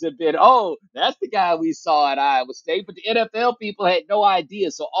 weeks have been, oh, that's the guy we saw at Iowa State. But the NFL people had no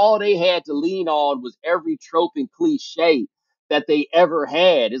idea. So all they had to lean on was every trope and cliche that they ever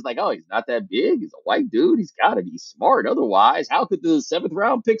had. It's like, oh, he's not that big. He's a white dude. He's got to be smart. Otherwise, how could the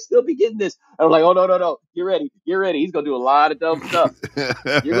 7th-round pick still be getting this? And I'm like, oh, no. Get ready. He's going to do a lot of dumb stuff.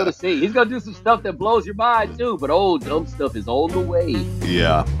 You're going to see. He's going to do some stuff that blows your mind, too. But, dumb stuff is on the way.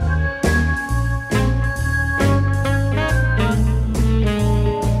 Yeah.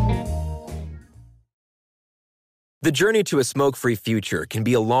 The journey to a smoke-free future can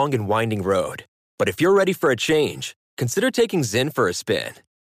be a long and winding road. But if you're ready for a change, consider taking Zyn for a spin.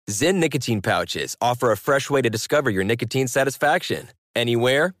 Zyn nicotine pouches offer a fresh way to discover your nicotine satisfaction.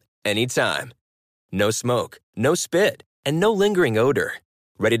 Anywhere, anytime. No smoke, no spit, and no lingering odor.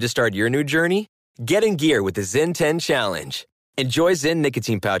 Ready to start your new journey? Get in gear with the Zyn 10 Challenge. Enjoy Zyn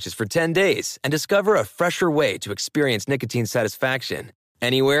nicotine pouches for 10 days and discover a fresher way to experience nicotine satisfaction.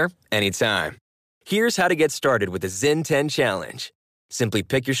 Anywhere, anytime. Here's how to get started with the Zyn 10 Challenge. Simply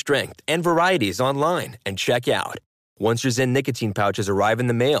pick your strength and varieties online and check out. Once your Zyn nicotine pouches arrive in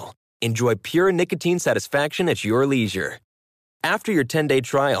the mail, enjoy pure nicotine satisfaction at your leisure. After your 10-day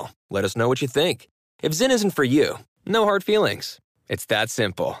trial, let us know what you think. If Zyn isn't for you, no hard feelings. It's that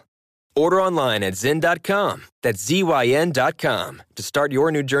simple. Order online at Zyn.com, that's ZYN.com, to start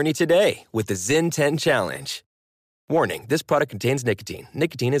your new journey today with the Zyn 10 Challenge. Warning, this product contains nicotine.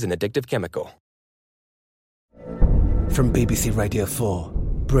 Nicotine is an addictive chemical. From BBC Radio 4,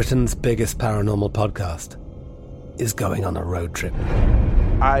 Britain's biggest paranormal podcast is going on a road trip.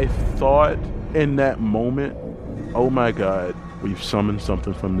 I thought in that moment, oh my God, we've summoned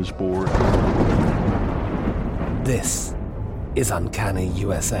something from this board. This is Uncanny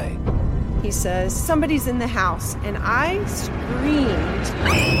USA. He says, somebody's in the house, and I screamed.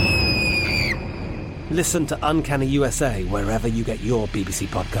 Listen to Uncanny USA wherever you get your BBC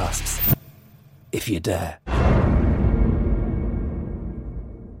podcasts, if you dare.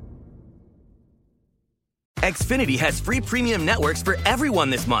 Xfinity has free premium networks for everyone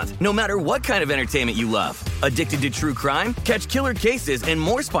this month, no matter what kind of entertainment you love. Addicted to true crime? Catch killer cases and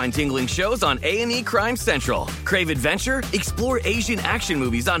more spine-tingling shows on A&E Crime Central. Crave adventure? Explore Asian action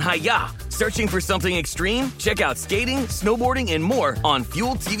movies on Hayya. Searching for something extreme? Check out skating, snowboarding, and more on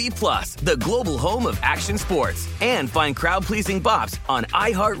Fuel TV Plus, the global home of action sports. And find crowd-pleasing bops on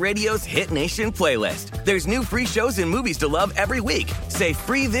iHeartRadio's Hit Nation playlist. There's new free shows and movies to love every week. Say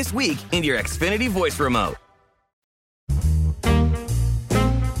free this week in your Xfinity voice remote.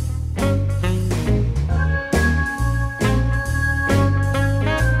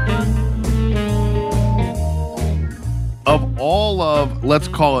 Of all of, let's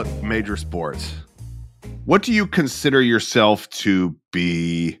call it major sports, what do you consider yourself to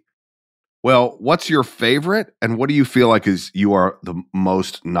be? Well, what's your favorite, and what do you feel like is you are the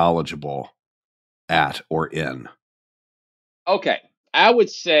most knowledgeable at or in? Okay. I would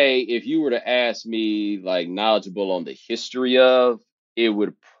say if you were to ask me, like, knowledgeable on the history of, it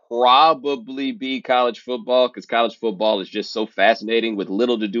would probably be college football, because college football is just so fascinating with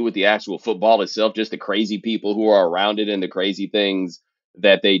little to do with the actual football itself, just the crazy people who are around it and the crazy things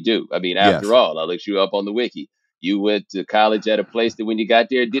that they do. I mean, after all, I looked you up on the wiki. You went to college at a place that when you got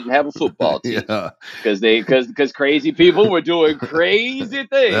there didn't have a football team because crazy people were doing crazy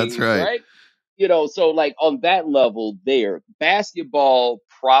things. That's right. So like on that level there, basketball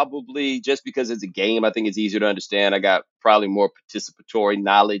probably just because it's a game, I think it's easier to understand. I got probably more participatory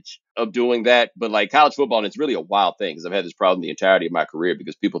knowledge of doing that. But like college football, and it's really a wild thing because I've had this problem the entirety of my career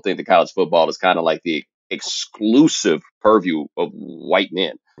because people think that college football is kind of like the exclusive purview of white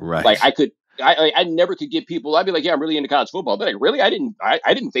men. Right. Like I never could get people. I'd be like, yeah, I'm really into college football. They're like, really? I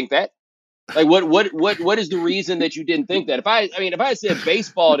didn't think that. Like what is the reason that you didn't think that? If I had said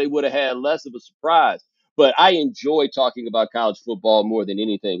baseball, they would have had less of a surprise. But I enjoy talking about college football more than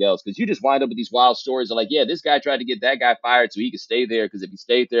anything else because you just wind up with these wild stories of like, yeah, this guy tried to get that guy fired so he could stay there because if he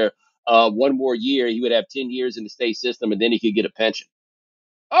stayed there one more year, he would have 10 years in the state system and then he could get a pension.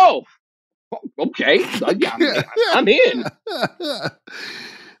 Oh, okay. Yeah, I'm in.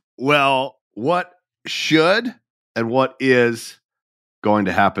 Well, what should and what is going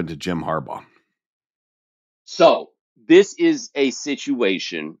to happen to Jim Harbaugh? So this is a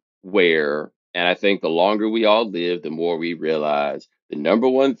situation where, and I think the longer we all live, the more we realize the number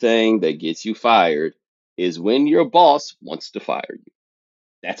one thing that gets you fired is when your boss wants to fire you.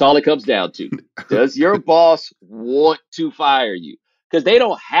 That's all it comes down to. Does your boss want to fire you? because they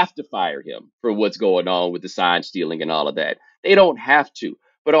don't have to fire him for what's going on with the sign stealing and all of that. They don't have to.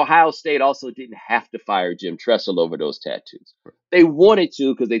 But Ohio State also didn't have to fire Jim Tressel over those tattoos. They wanted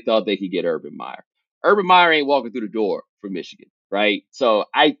to because they thought they could get Urban Meyer. Urban Meyer ain't walking through the door for Michigan, right? So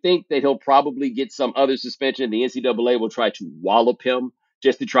I think that he'll probably get some other suspension. The NCAA will try to wallop him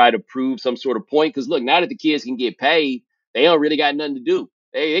just to try to prove some sort of point. Because look, now that the kids can get paid, they don't really got nothing to do.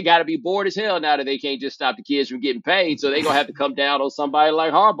 They got to be bored as hell now that they can't just stop the kids from getting paid. So they're going to have to come down on somebody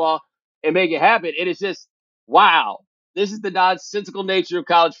like Harbaugh and make it happen. And it's just, wow. This is the nonsensical nature of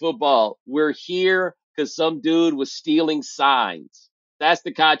college football. We're here because some dude was stealing signs. That's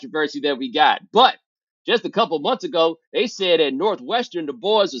the controversy that we got. But just a couple months ago, they said at Northwestern, the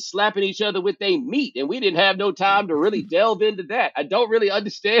boys were slapping each other with their meat, and we didn't have no time to really delve into that. I don't really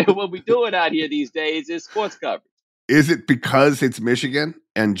understand what we're doing out here these days in sports coverage. Is it because it's Michigan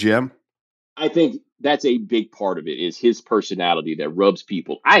and Jim? I think that's a big part of it is his personality that rubs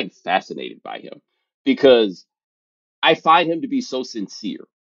people. I am fascinated by him because I find him to be so sincere.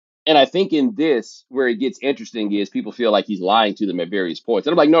 And I think in this, where it gets interesting is people feel like he's lying to them at various points.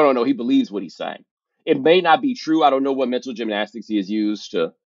 And I'm like, no, he believes what he's saying. It may not be true. I don't know what mental gymnastics he has used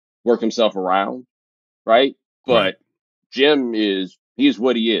to work himself around, right? But Jim he's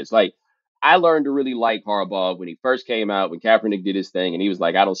what he is. Like, I learned to really like Harbaugh when he first came out, when Kaepernick did his thing, and he was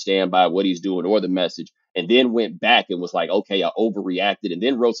like, I don't stand by what he's doing or the message, and then went back and was like, okay, I overreacted, and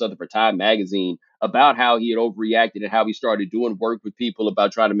then wrote something for Time Magazine about how he had overreacted and how he started doing work with people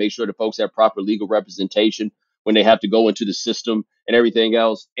about trying to make sure that folks have proper legal representation when they have to go into the system and everything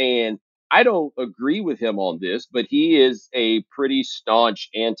else. And I don't agree with him on this, but he is a pretty staunch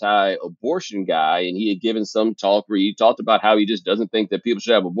anti-abortion guy. And he had given some talk where he talked about how he just doesn't think that people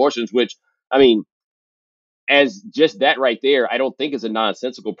should have abortions, which, I mean, as just that right there, I don't think is a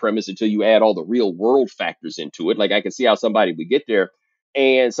nonsensical premise until you add all the real world factors into it. Like, I can see how somebody would get there.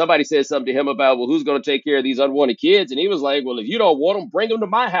 And somebody said something to him about, well, who's going to take care of these unwanted kids? And he was like, well, if you don't want them, bring them to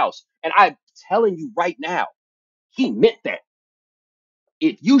my house. And I'm telling you right now, he meant that.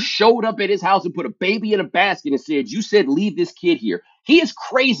 If you showed up at his house and put a baby in a basket and said, you said, leave this kid here, he is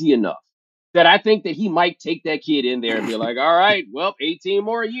crazy enough that I think that he might take that kid in there and be like, all right, well, 18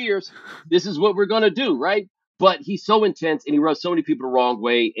 more years. This is what we're going to do, right? But he's so intense and he rubs so many people the wrong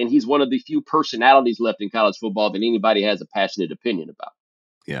way. And he's one of the few personalities left in college football that anybody has a passionate opinion about.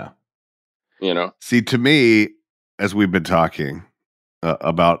 Yeah. You know? See, to me, as we've been talking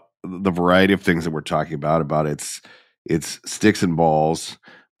about the variety of things that we're talking about it's sticks and balls,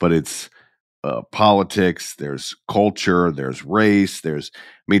 but it's politics, there's culture, there's race,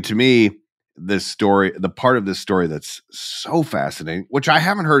 to me, this story, the part of this story that's so fascinating, which I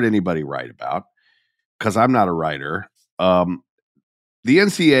haven't heard anybody write about because I'm not a writer. The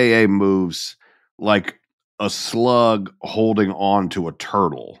NCAA moves like a slug holding on to a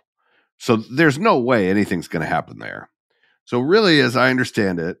turtle. So there's no way anything's going to happen there. So really, as I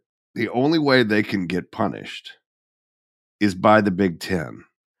understand it, the only way they can get punished is by the Big Ten,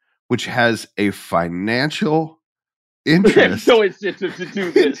 which has a financial interest so it's just to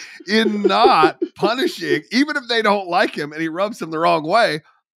do this in not punishing, even if they don't like him and he rubs them the wrong way.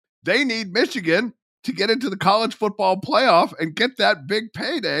 They need Michigan to get into the college football playoff and get that big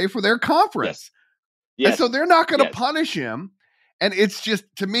payday for their conference. Yes. And so they're not going to punish him. And it's just,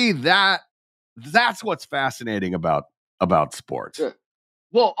 to me, that's what's fascinating about sports. Sure.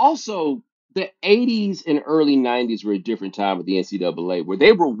 Well, also, the 80s and early 90s were a different time with the NCAA where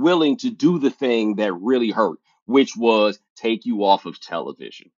they were willing to do the thing that really hurt, which was take you off of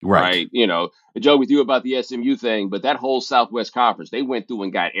television. Right. You know, I joke with you about the SMU thing, but that whole Southwest Conference, they went through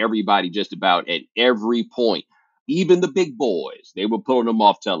and got everybody just about at every point. Even the big boys, they were pulling them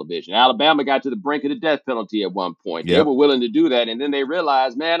off television. Alabama got to the brink of the death penalty at one point. Yep. They were willing to do that. And then they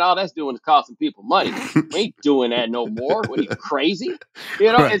realized, man, all that's doing is costing people money. We ain't doing that no more. What, are you crazy? You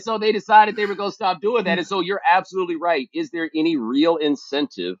know, right. And so they decided they were going to stop doing that. And so you're absolutely right. Is there any real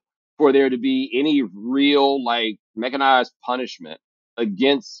incentive for there to be any real, like, mechanized punishment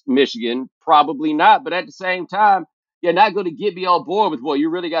against Michigan? Probably not. But at the same time, you're not going to get me on board with, well, you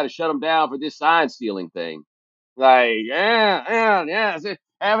really got to shut them down for this sign stealing thing. Like, yeah.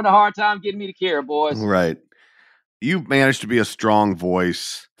 Having a hard time getting me to care, boys. Right. You've managed to be a strong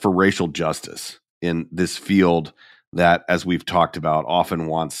voice for racial justice in this field that, as we've talked about, often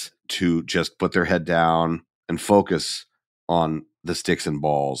wants to just put their head down and focus on the sticks and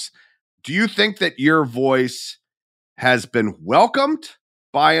balls. Do you think that your voice has been welcomed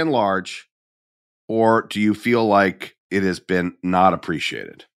by and large, or do you feel like it has been not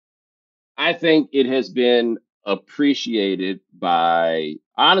appreciated? I think it has been appreciated by,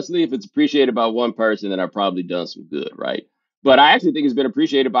 honestly, if it's appreciated by one person, then I've probably done some good, right? But I actually think it's been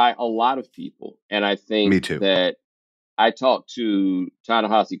appreciated by a lot of people. And I think Me too. that I talked to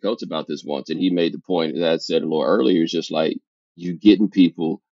Ta-Nehisi Coates about this once, and he made the point that I said a little earlier. It's just like you getting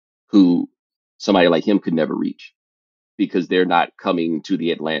people who somebody like him could never reach because they're not coming to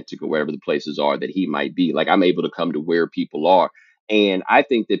the Atlantic or wherever the places are that he might be. Like I'm able to come to where people are. And I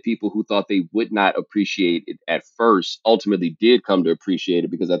think that people who thought they would not appreciate it at first ultimately did come to appreciate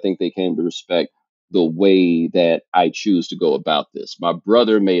it because I think they came to respect the way that I choose to go about this. My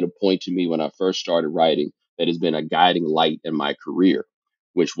brother made a point to me when I first started writing that has been a guiding light in my career,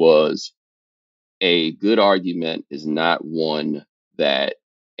 which was a good argument is not one that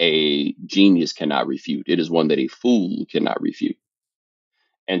a genius cannot refute. It is one that a fool cannot refute.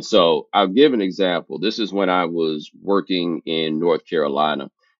 And so I'll give an example. This is when I was working in North Carolina.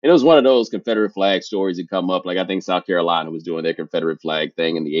 And it was one of those Confederate flag stories that come up. Like I think South Carolina was doing their Confederate flag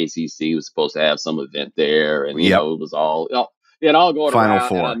thing, and the ACC was supposed to have some event there. And, Yep. it was all, it all going Final around. And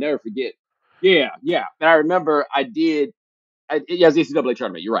Four. I'll never forget. Yeah, yeah. And I remember yeah, it's the NCAA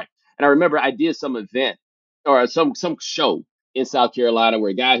tournament. You're right. And I remember I did some event or some show in South Carolina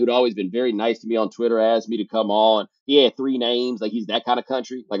where a guy who'd always been very nice to me on Twitter asked me to come on. He had 3 names, like he's that kind of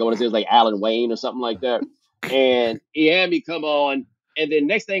country. Like I want to say it was like Alan Wayne or something like that. And he had me come on. And then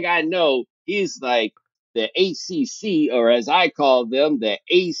next thing I know, he's like the ACC, or as I call them, the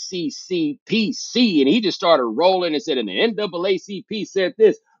ACCPC. And he just started rolling and said, and the NAACP said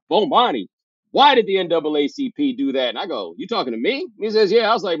this, Bomani, why did the NAACP do that? And I go, you talking to me? And he says, yeah.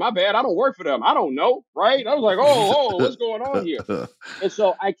 I was like, my bad. I don't work for them. I don't know. Right. I was like, what's going on here? And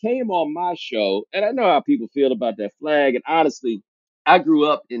so I came on my show, and I know how people feel about that flag. And honestly, I grew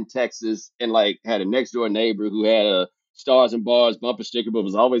up in Texas and like had a next door neighbor who had a Stars and Bars bumper sticker, but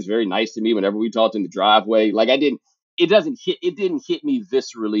was always very nice to me whenever we talked in the driveway. Like it didn't hit me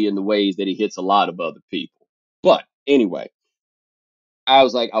viscerally in the ways that it hits a lot of other people. But anyway, I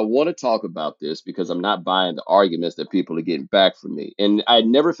was like, I want to talk about this because I'm not buying the arguments that people are getting back from me. And I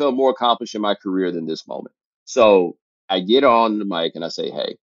never felt more accomplished in my career than this moment. So I get on the mic and I say,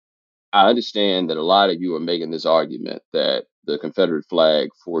 hey, I understand that a lot of you are making this argument that the Confederate flag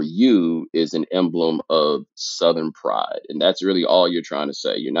for you is an emblem of Southern pride. And that's really all you're trying to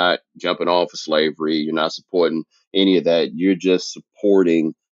say. You're not jumping on for slavery. You're not supporting any of that. You're just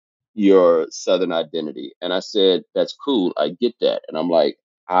supporting your Southern identity. And I said, that's cool. I get that. And I'm like,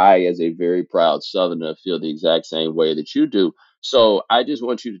 I, as a very proud Southerner, feel the exact same way that you do. So I just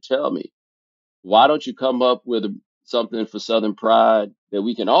want you to tell me, why don't you come up with something for Southern pride that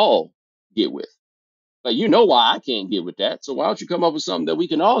we can all get with? Like, why I can't get with that. So why don't you come up with something that we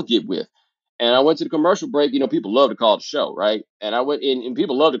can all get with? And I went to the commercial break. People love to call the show, right? And I went in, and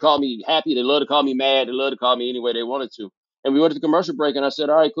people love to call me happy. They love to call me mad. They love to call me any way they wanted to. And we went to the commercial break, and I said,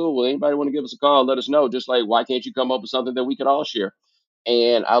 all right, cool. Well, anybody want to give us a call? Let us know. Just like, why can't you come up with something that we could all share?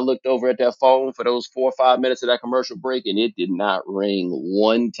 And I looked over at that phone for those 4 or 5 minutes of that commercial break, and it did not ring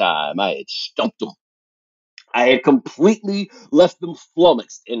one time. I had stumped them. I had completely left them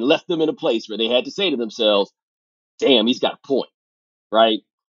flummoxed and left them in a place where they had to say to themselves, damn, he's got a point, right?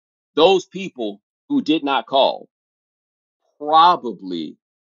 Those people who did not call probably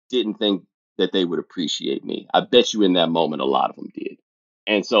didn't think that they would appreciate me. I bet you in that moment, a lot of them did.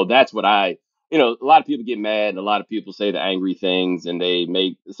 And so that's what a lot of people get mad and a lot of people say the angry things and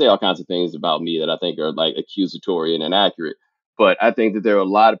they say all kinds of things about me that I think are like accusatory and inaccurate. But I think that there are a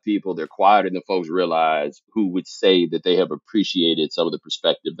lot of people, they're quieter than folks realize, who would say that they have appreciated some of the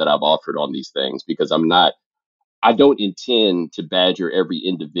perspective that I've offered on these things because I don't intend to badger every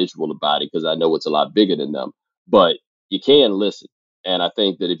individual about it because I know it's a lot bigger than them, but you can listen. And I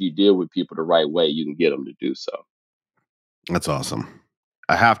think that if you deal with people the right way, you can get them to do so. That's awesome.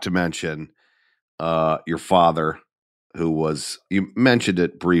 I have to mention your father, you mentioned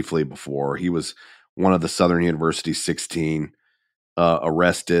it briefly before. He was one of the Southern University 16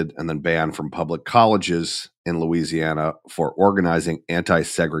 arrested and then banned from public colleges in Louisiana for organizing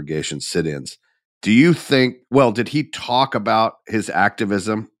anti-segregation sit-ins. Do you think, did he talk about his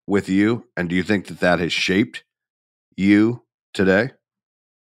activism with you? And do you think that has shaped you today?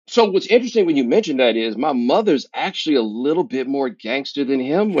 So what's interesting when you mention that is my mother's actually a little bit more gangster than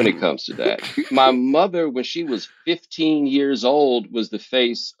him when it comes to that. My mother, when she was 15 years old, was the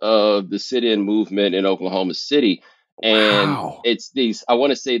face of the sit-in movement in Oklahoma City. And Wow. it's I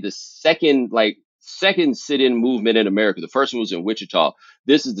want to say the second sit-in movement in America. The first one was in Wichita.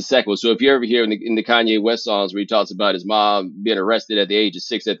 This is the second one. So if you ever hear in the Kanye West songs where he talks about his mom being arrested at the age of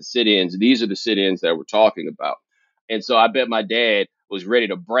 6 at the sit-ins, these are the sit-ins that we're talking about. And so I bet my dad was ready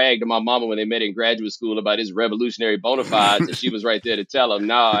to brag to my mama when they met in graduate school about his revolutionary bona fides, and she was right there to tell him,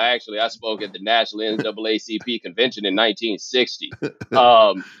 no, actually, I spoke at the National NAACP convention in 1960.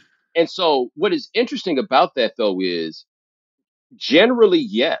 And so what is interesting about that, though, is generally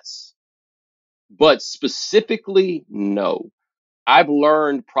yes, but specifically no. I've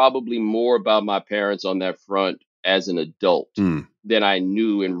learned probably more about my parents on that front as an adult Mm. than I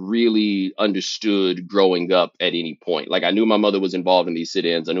knew and really understood growing up at any point. Like I knew my mother was involved in these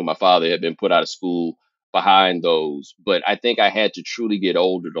sit-ins. I knew my father had been put out of school behind those, but I think I had to truly get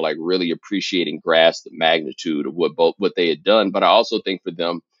older to like really appreciate and grasp the magnitude of what they had done. But I also think for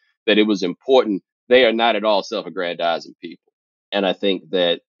them that it was important. They are not at all self-aggrandizing people. And I think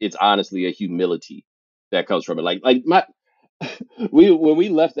that it's honestly a humility that comes from it. Like my we when we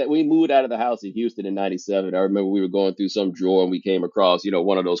left that we moved out of the house in Houston in '97. I remember we were going through some drawer and we came across,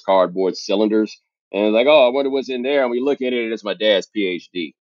 one of those cardboard cylinders. And it's like, oh, I wonder what's in there. And we look at it and it's my dad's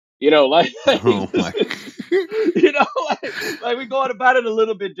PhD. Oh my. Like we're going about it a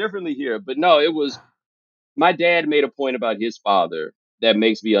little bit differently here. But no, it was my dad made a point about his father that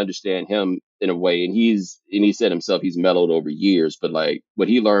makes me understand him in a way. And he said himself, he's mellowed over years, but like what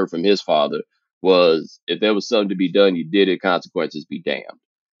he learned from his father was if there was something to be done, you did it, consequences be damned.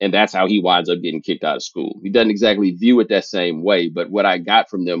 And that's how he winds up getting kicked out of school. He doesn't exactly view it that same way, but what I got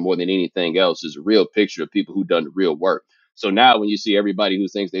from them more than anything else is a real picture of people who done the real work. So now when you see everybody who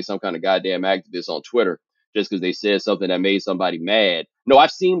thinks they some kind of goddamn activist on Twitter just because they said something that made somebody mad, no, I've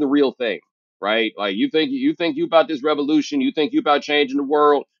seen the real thing, right? Like you about this revolution, you think you about changing the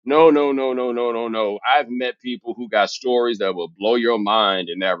world. No, no, no, no, no, no, no. I've met people who got stories that will blow your mind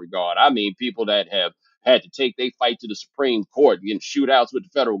in that regard. I mean, people that have had to take their fight to the Supreme Court and get shootouts with the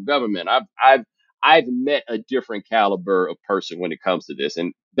federal government. I've met a different caliber of person when it comes to this.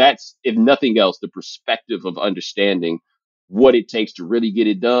 And that's, if nothing else, the perspective of understanding what it takes to really get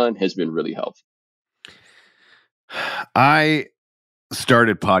it done has been really helpful. I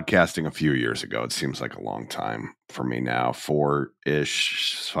started podcasting a few years ago. It seems like a long time for me now,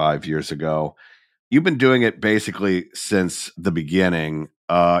 4-ish, 5 years ago. You've been doing it basically since the beginning.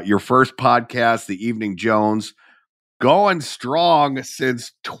 Your first podcast, The Evening Jones, going strong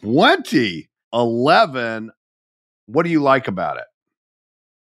since 2011. What do you like about it?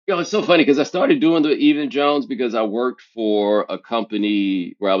 It's so funny because I started doing the Evening Jones because I worked for a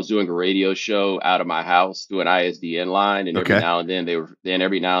company where I was doing a radio show out of my house through an ISDN line, and every Okay. now and then they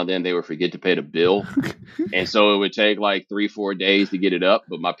would forget to pay the bill, and so it would take like 3-4 days to get it up.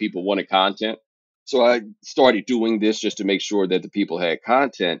 But my people wanted content, so I started doing this just to make sure that the people had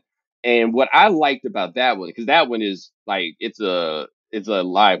content. And what I liked about that one, because that one is like it's a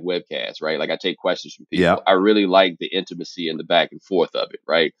live webcast, right? Like I take questions from people. Yeah. I really like the intimacy and the back and forth of it,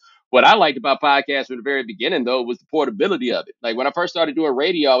 right? What I liked about podcasts from the very beginning, though, was the portability of it. Like when I first started doing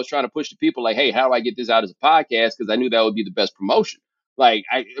radio, I was trying to push the people like, hey, how do I get this out as a podcast? Because I knew that would be the best promotion. Like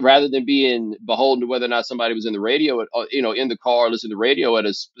rather than being beholden to whether or not somebody was in the radio, in the car, listening to radio at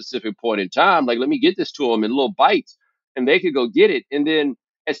a specific point in time, like let me get this to them in little bites and they could go get it. And then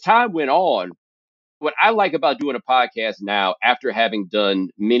as time went on, what I like about doing a podcast now, after having done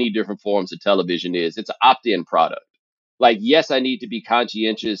many different forms of television, is it's an opt-in product. Like, yes, I need to be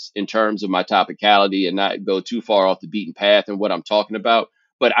conscientious in terms of my topicality and not go too far off the beaten path and what I'm talking about.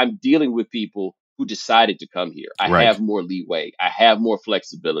 But I'm dealing with people who decided to come here. I Right. have more leeway. I have more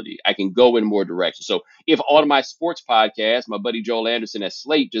flexibility. I can go in more directions. So if on my sports podcast, my buddy Joel Anderson at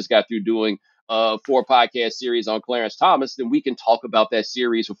Slate just got through doing 4 podcast series on Clarence Thomas, then we can talk about that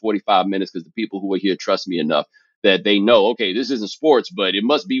series for 45 minutes because the people who are here trust me enough that they know, okay, this isn't sports, but it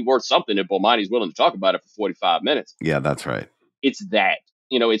must be worth something if Bomani's willing to talk about it for 45 minutes. Yeah, that's right. It's that,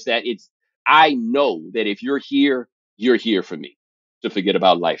 I know that if you're here for me to forget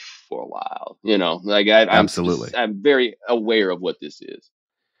about life for a while, Absolutely. I'm very aware of what this is.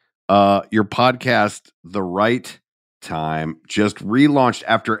 Your podcast, The Right Time, just relaunched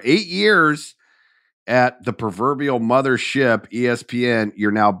after 8 years at the proverbial mothership, ESPN.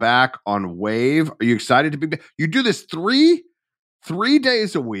 You're now back on Wave. Are you excited to be back? You do this three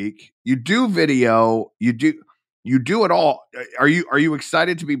days a week. You do video. You do it all. Are you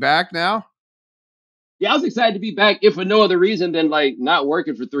excited to be back now? Yeah, I was excited to be back, if for no other reason than like not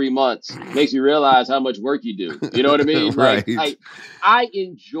working for 3 months makes you realize how much work you do. You know what I mean? Right. Like I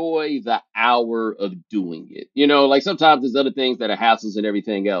enjoy the hour of doing it. Like sometimes there's other things that are hassles and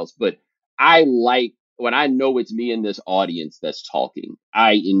everything else, but I like when I know it's me and this audience that's talking.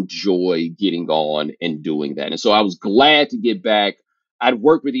 I enjoy getting on and doing that. And so I was glad to get back. I'd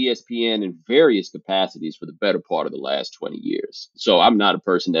worked with ESPN in various capacities for the better part of the last 20 years. So I'm not a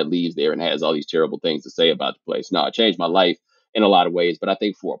person that leaves there and has all these terrible things to say about the place. No, it changed my life in a lot of ways. But I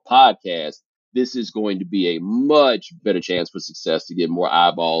think for a podcast, this is going to be a much better chance for success to get more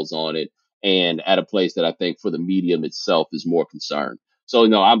eyeballs on it, and at a place that I think for the medium itself is more concerned. So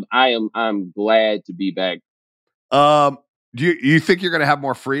no, I'm glad to be back. Do you think you're going to have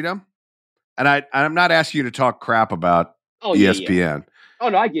more freedom? And I'm not asking you to talk crap about ESPN. Yeah. Oh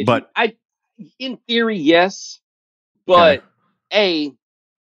no, I get but you. In theory, yes, but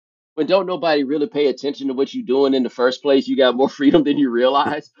when don't nobody really pay attention to what you're doing in the first place, you got more freedom than you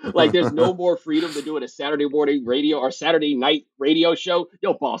realize. Like there's no more freedom than doing a Saturday morning radio or Saturday night radio show.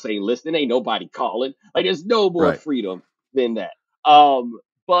 Your boss ain't listening, ain't nobody calling. Like there's no more freedom than that.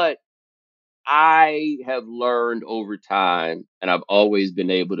 But I have learned over time, and I've always been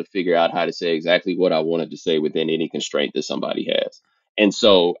able to figure out how to say exactly what I wanted to say within any constraint that somebody has. And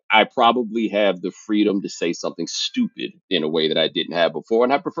so I probably have the freedom to say something stupid in a way that I didn't have before,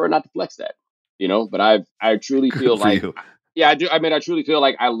 and I prefer not to flex that, But I truly feel like, yeah, I do. I mean, I truly feel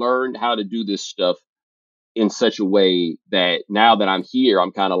like I learned how to do this stuff in such a way that now that I'm here,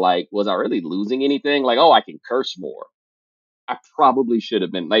 I'm kind of like, was I really losing anything? Like, oh, I can curse more. I probably should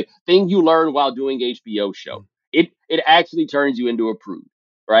have been like thing you learn while doing HBO show. It actually turns you into a prude,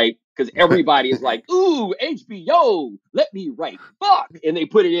 right? Because everybody is like, ooh, HBO, let me write fuck. And they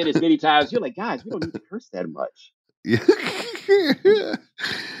put it in as many times. You're like, guys, we don't need to curse that much.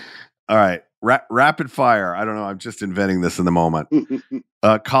 All right. Rapid fire. I don't know. I'm just inventing this in the moment.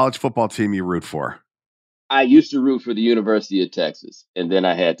 College football team you root for? I used to root for the University of Texas, and then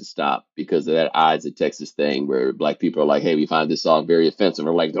I had to stop because of that Eyes of Texas thing where black people are like, hey, we find this song very offensive.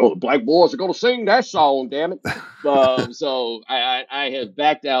 We're like, oh, the black boys are going to sing that song, damn it. So I have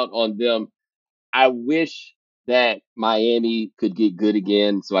backed out on them. I wish that Miami could get good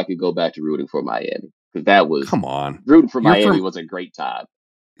again so I could go back to rooting for Miami. Because that was, come on, rooting for Miami was a great time.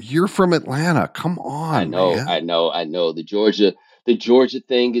 You're from Atlanta. Come on. I know. The Georgia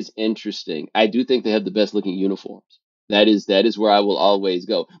thing is interesting. I do think they have the best looking uniforms. That is where I will always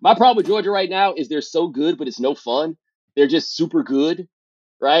go. My problem with Georgia right now is they're so good, but it's no fun. They're just super good,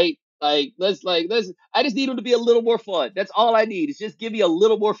 right? I just need them to be a little more fun. That's all I need. Is just give me a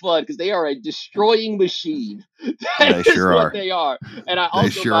little more fun because they are a destroying machine. That is what they are. And I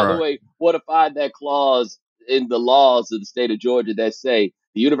also, by the way, want to find that clause in the laws of the state of Georgia that say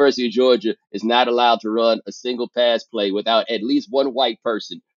the University of Georgia is not allowed to run a single pass play without at least one white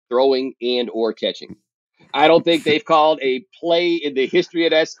person throwing and or catching. I don't think they've called a play in the history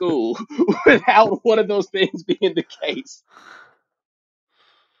of that school without one of those things being the case.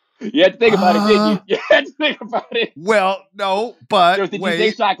 You had to think about it, didn't you? You had to think about it. Well, no, but there's the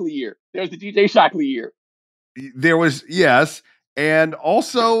DJ Shockley year. There was, yes. And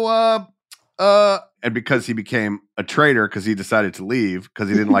also, and because he became a traitor because he decided to leave because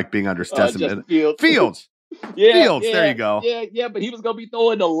he didn't like being under Stetson. Fields. Fields, there you go. Yeah, but he was going to be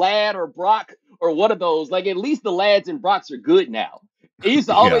throwing the Lad or Brock or one of those. Like, at least the Lads and Brocks are good now. He used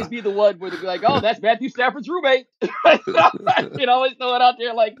to always be the one where they'd be like, oh, that's Matthew Stafford's roommate. You'd always throw it out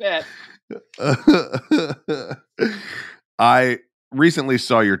there like that. I recently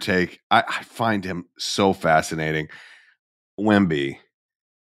saw your take. I find him so fascinating. Wemby.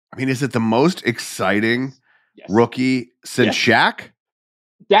 I mean, is it the most exciting rookie since Shaq?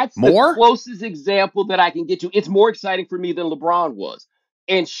 That's the closest example that I can get to. It's more exciting for me than LeBron was.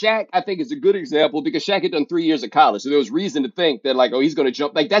 And Shaq, I think, is a good example because Shaq had done 3 years of college. So there was reason to think that, like, oh, he's going to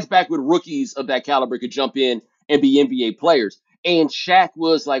jump. Like, that's back when rookies of that caliber could jump in and be NBA players. And Shaq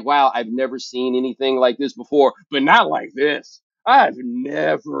was like, wow, I've never seen anything like this before, but not like this. I've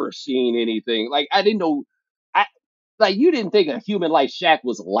never seen anything. Like, I didn't know. You didn't think a human like Shaq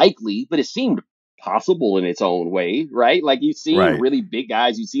was likely, but it seemed possible in its own way, right? Like, you've seen really big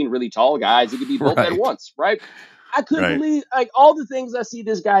guys, you've seen really tall guys. It could be both at once, right? I couldn't believe, like, all the things I see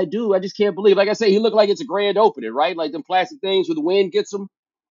this guy do. I just can't believe. Like I say, he looked like it's a grand opening, right? Like them plastic things where the wind gets him.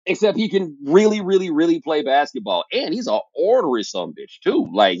 Except he can really, really, really play basketball. And he's an ornery sumbitch, too.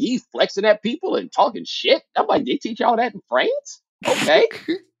 Like, he's flexing at people and talking shit. I'm like, they teach y'all that in France? Okay.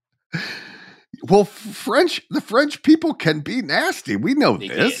 Well, the French people can be nasty. We know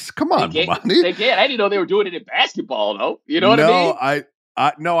this. Come on, Bomani. They can. I didn't know they were doing it in basketball, though. You know what I mean?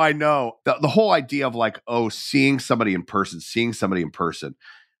 No, I know. The whole idea of like, seeing somebody in person.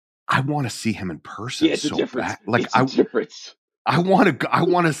 I want to see him in person. Yeah, it's so a difference. Bad. Like, it's a difference. I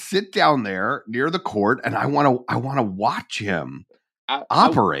want to sit down there near the court and I want to watch him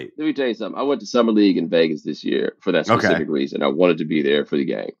operate. Let me tell you something. I went to Summer League in Vegas this year for that specific reason. I wanted to be there for the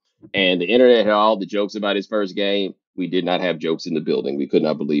game. And the internet had all the jokes about his first game. We did not have jokes in the building. We could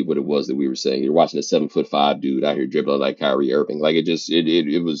not believe what it was that we were saying. You're watching a 7'5" dude out here dribbling like Kyrie Irving. Like, it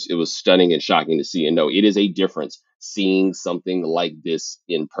was stunning and shocking to see. And no, it is a difference seeing something like this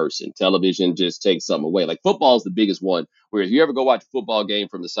in person. Television just takes something away. Like football is the biggest one, where if you ever go watch a football game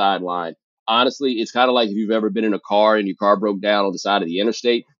from the sideline, honestly, it's kind of like if you've ever been in a car and your car broke down on the side of the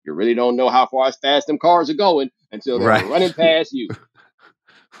interstate. You really don't know how fast them cars are going until they're running past you.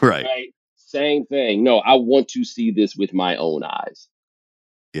 Right. Same thing. No, I want to see this with my own eyes.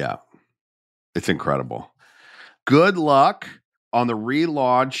 Yeah. It's incredible. Good luck on the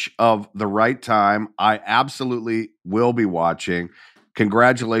relaunch of The Right Time. I absolutely will be watching.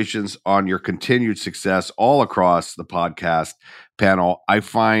 Congratulations on your continued success all across the podcast panel. I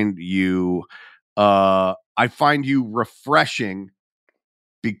find you refreshing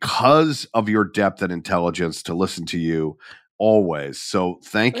because of your depth and intelligence to listen to you always. So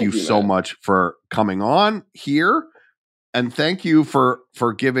thank you so much for coming on here. And thank you for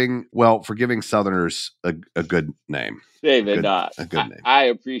giving Southerners a good name. David, a good name. I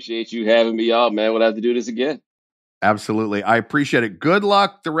appreciate you having me on, man. We'll have to do this again. Absolutely. I appreciate it. Good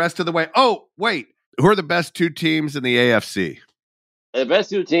luck the rest of the way. Oh, wait. Who are the best two teams in the AFC? The best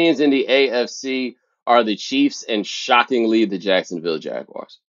two teams in the AFC are the Chiefs and, shockingly, the Jacksonville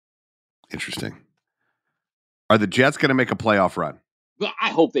Jaguars. Interesting. Are the Jets going to make a playoff run? But I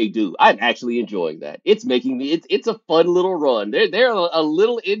hope they do. I'm actually enjoying that. It's making me. It's a fun little run. They're a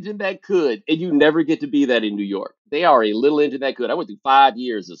little engine that could, and you never get to be that in New York. They are a little engine that could. I went through 5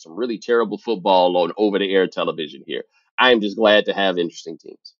 years of some really terrible football on over-the-air television here. I'm just glad to have interesting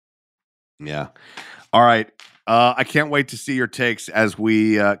teams. Yeah. All right. I can't wait to see your takes as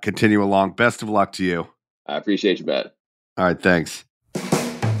we continue along. Best of luck to you. I appreciate you, Matt. All right. Thanks.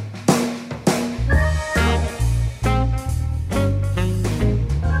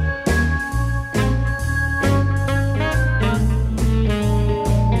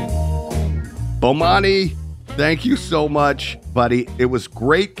 Bomani, thank you so much, buddy. It was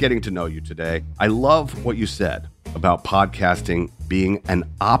great getting to know you today. I love what you said about podcasting being an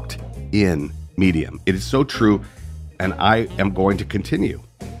opt-in medium. It is so true, and I am going to continue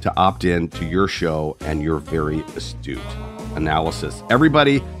to opt in to your show and your very astute analysis.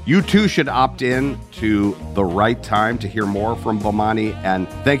 Everybody, you too should opt in to The Right Time to hear more from Bomani, and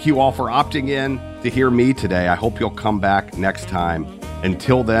thank you all for opting in to hear me today. I hope you'll come back next time.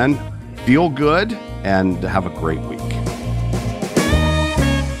 Until then, feel good and have a great week.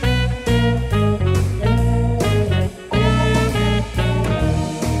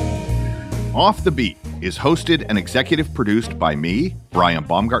 Off the Beat is hosted and executive produced by me, Brian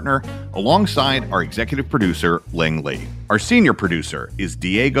Baumgartner, alongside our executive producer, Ling Lee. Our senior producer is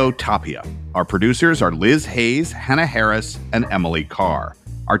Diego Tapia. Our producers are Liz Hayes, Hannah Harris, and Emily Carr.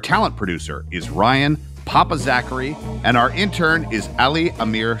 Our talent producer is Ryan Papa Zachary, and our intern is Ali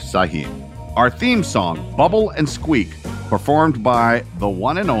Amir Sahim. Our theme song, Bubble and Squeak, performed by the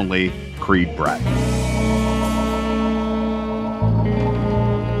one and only Creed Brett.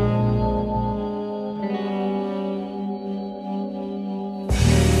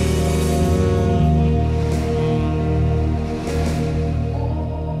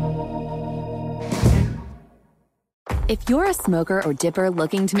 If you're a smoker or dipper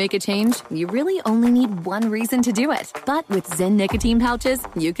looking to make a change, you really only need one reason to do it. But with Zyn nicotine pouches,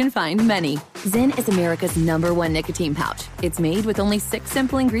 you can find many. Zyn is America's #1 nicotine pouch. It's made with only 6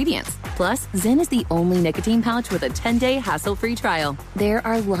 simple ingredients. Plus, Zyn is the only nicotine pouch with a 10-day hassle-free trial. There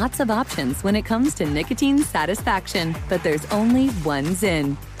are lots of options when it comes to nicotine satisfaction, but there's only one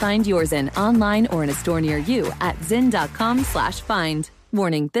Zyn. Find your Zyn online or in a store near you at zyn.com/find.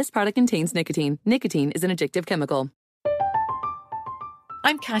 Warning, this product contains nicotine. Nicotine is an addictive chemical.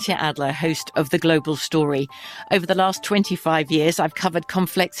 I'm Katya Adler, host of The Global Story. Over the last 25 years, I've covered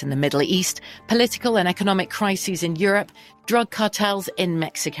conflicts in the Middle East, political and economic crises in Europe, drug cartels in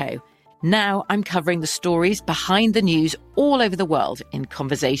Mexico. Now I'm covering the stories behind the news all over the world in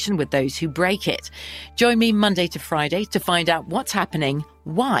conversation with those who break it. Join me Monday to Friday to find out what's happening,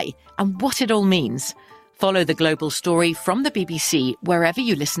 why, and what it all means. Follow The Global Story from the BBC wherever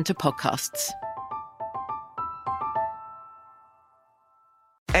you listen to podcasts.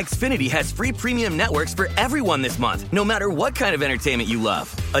 Xfinity has free premium networks for everyone this month, no matter what kind of entertainment you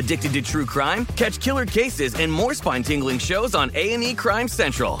love. Addicted to true crime? Catch killer cases and more spine-tingling shows on A&E Crime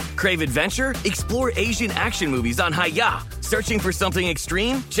Central. Crave adventure? Explore Asian action movies on Hi-Ya. Searching for something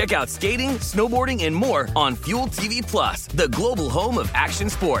extreme? Check out skating, snowboarding, and more on Fuel TV Plus, the global home of action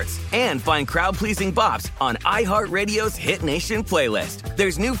sports. And find crowd-pleasing bops on iHeartRadio's Hit Nation playlist.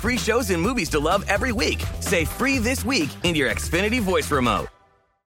 There's new free shows and movies to love every week. Say free this week in your Xfinity voice remote.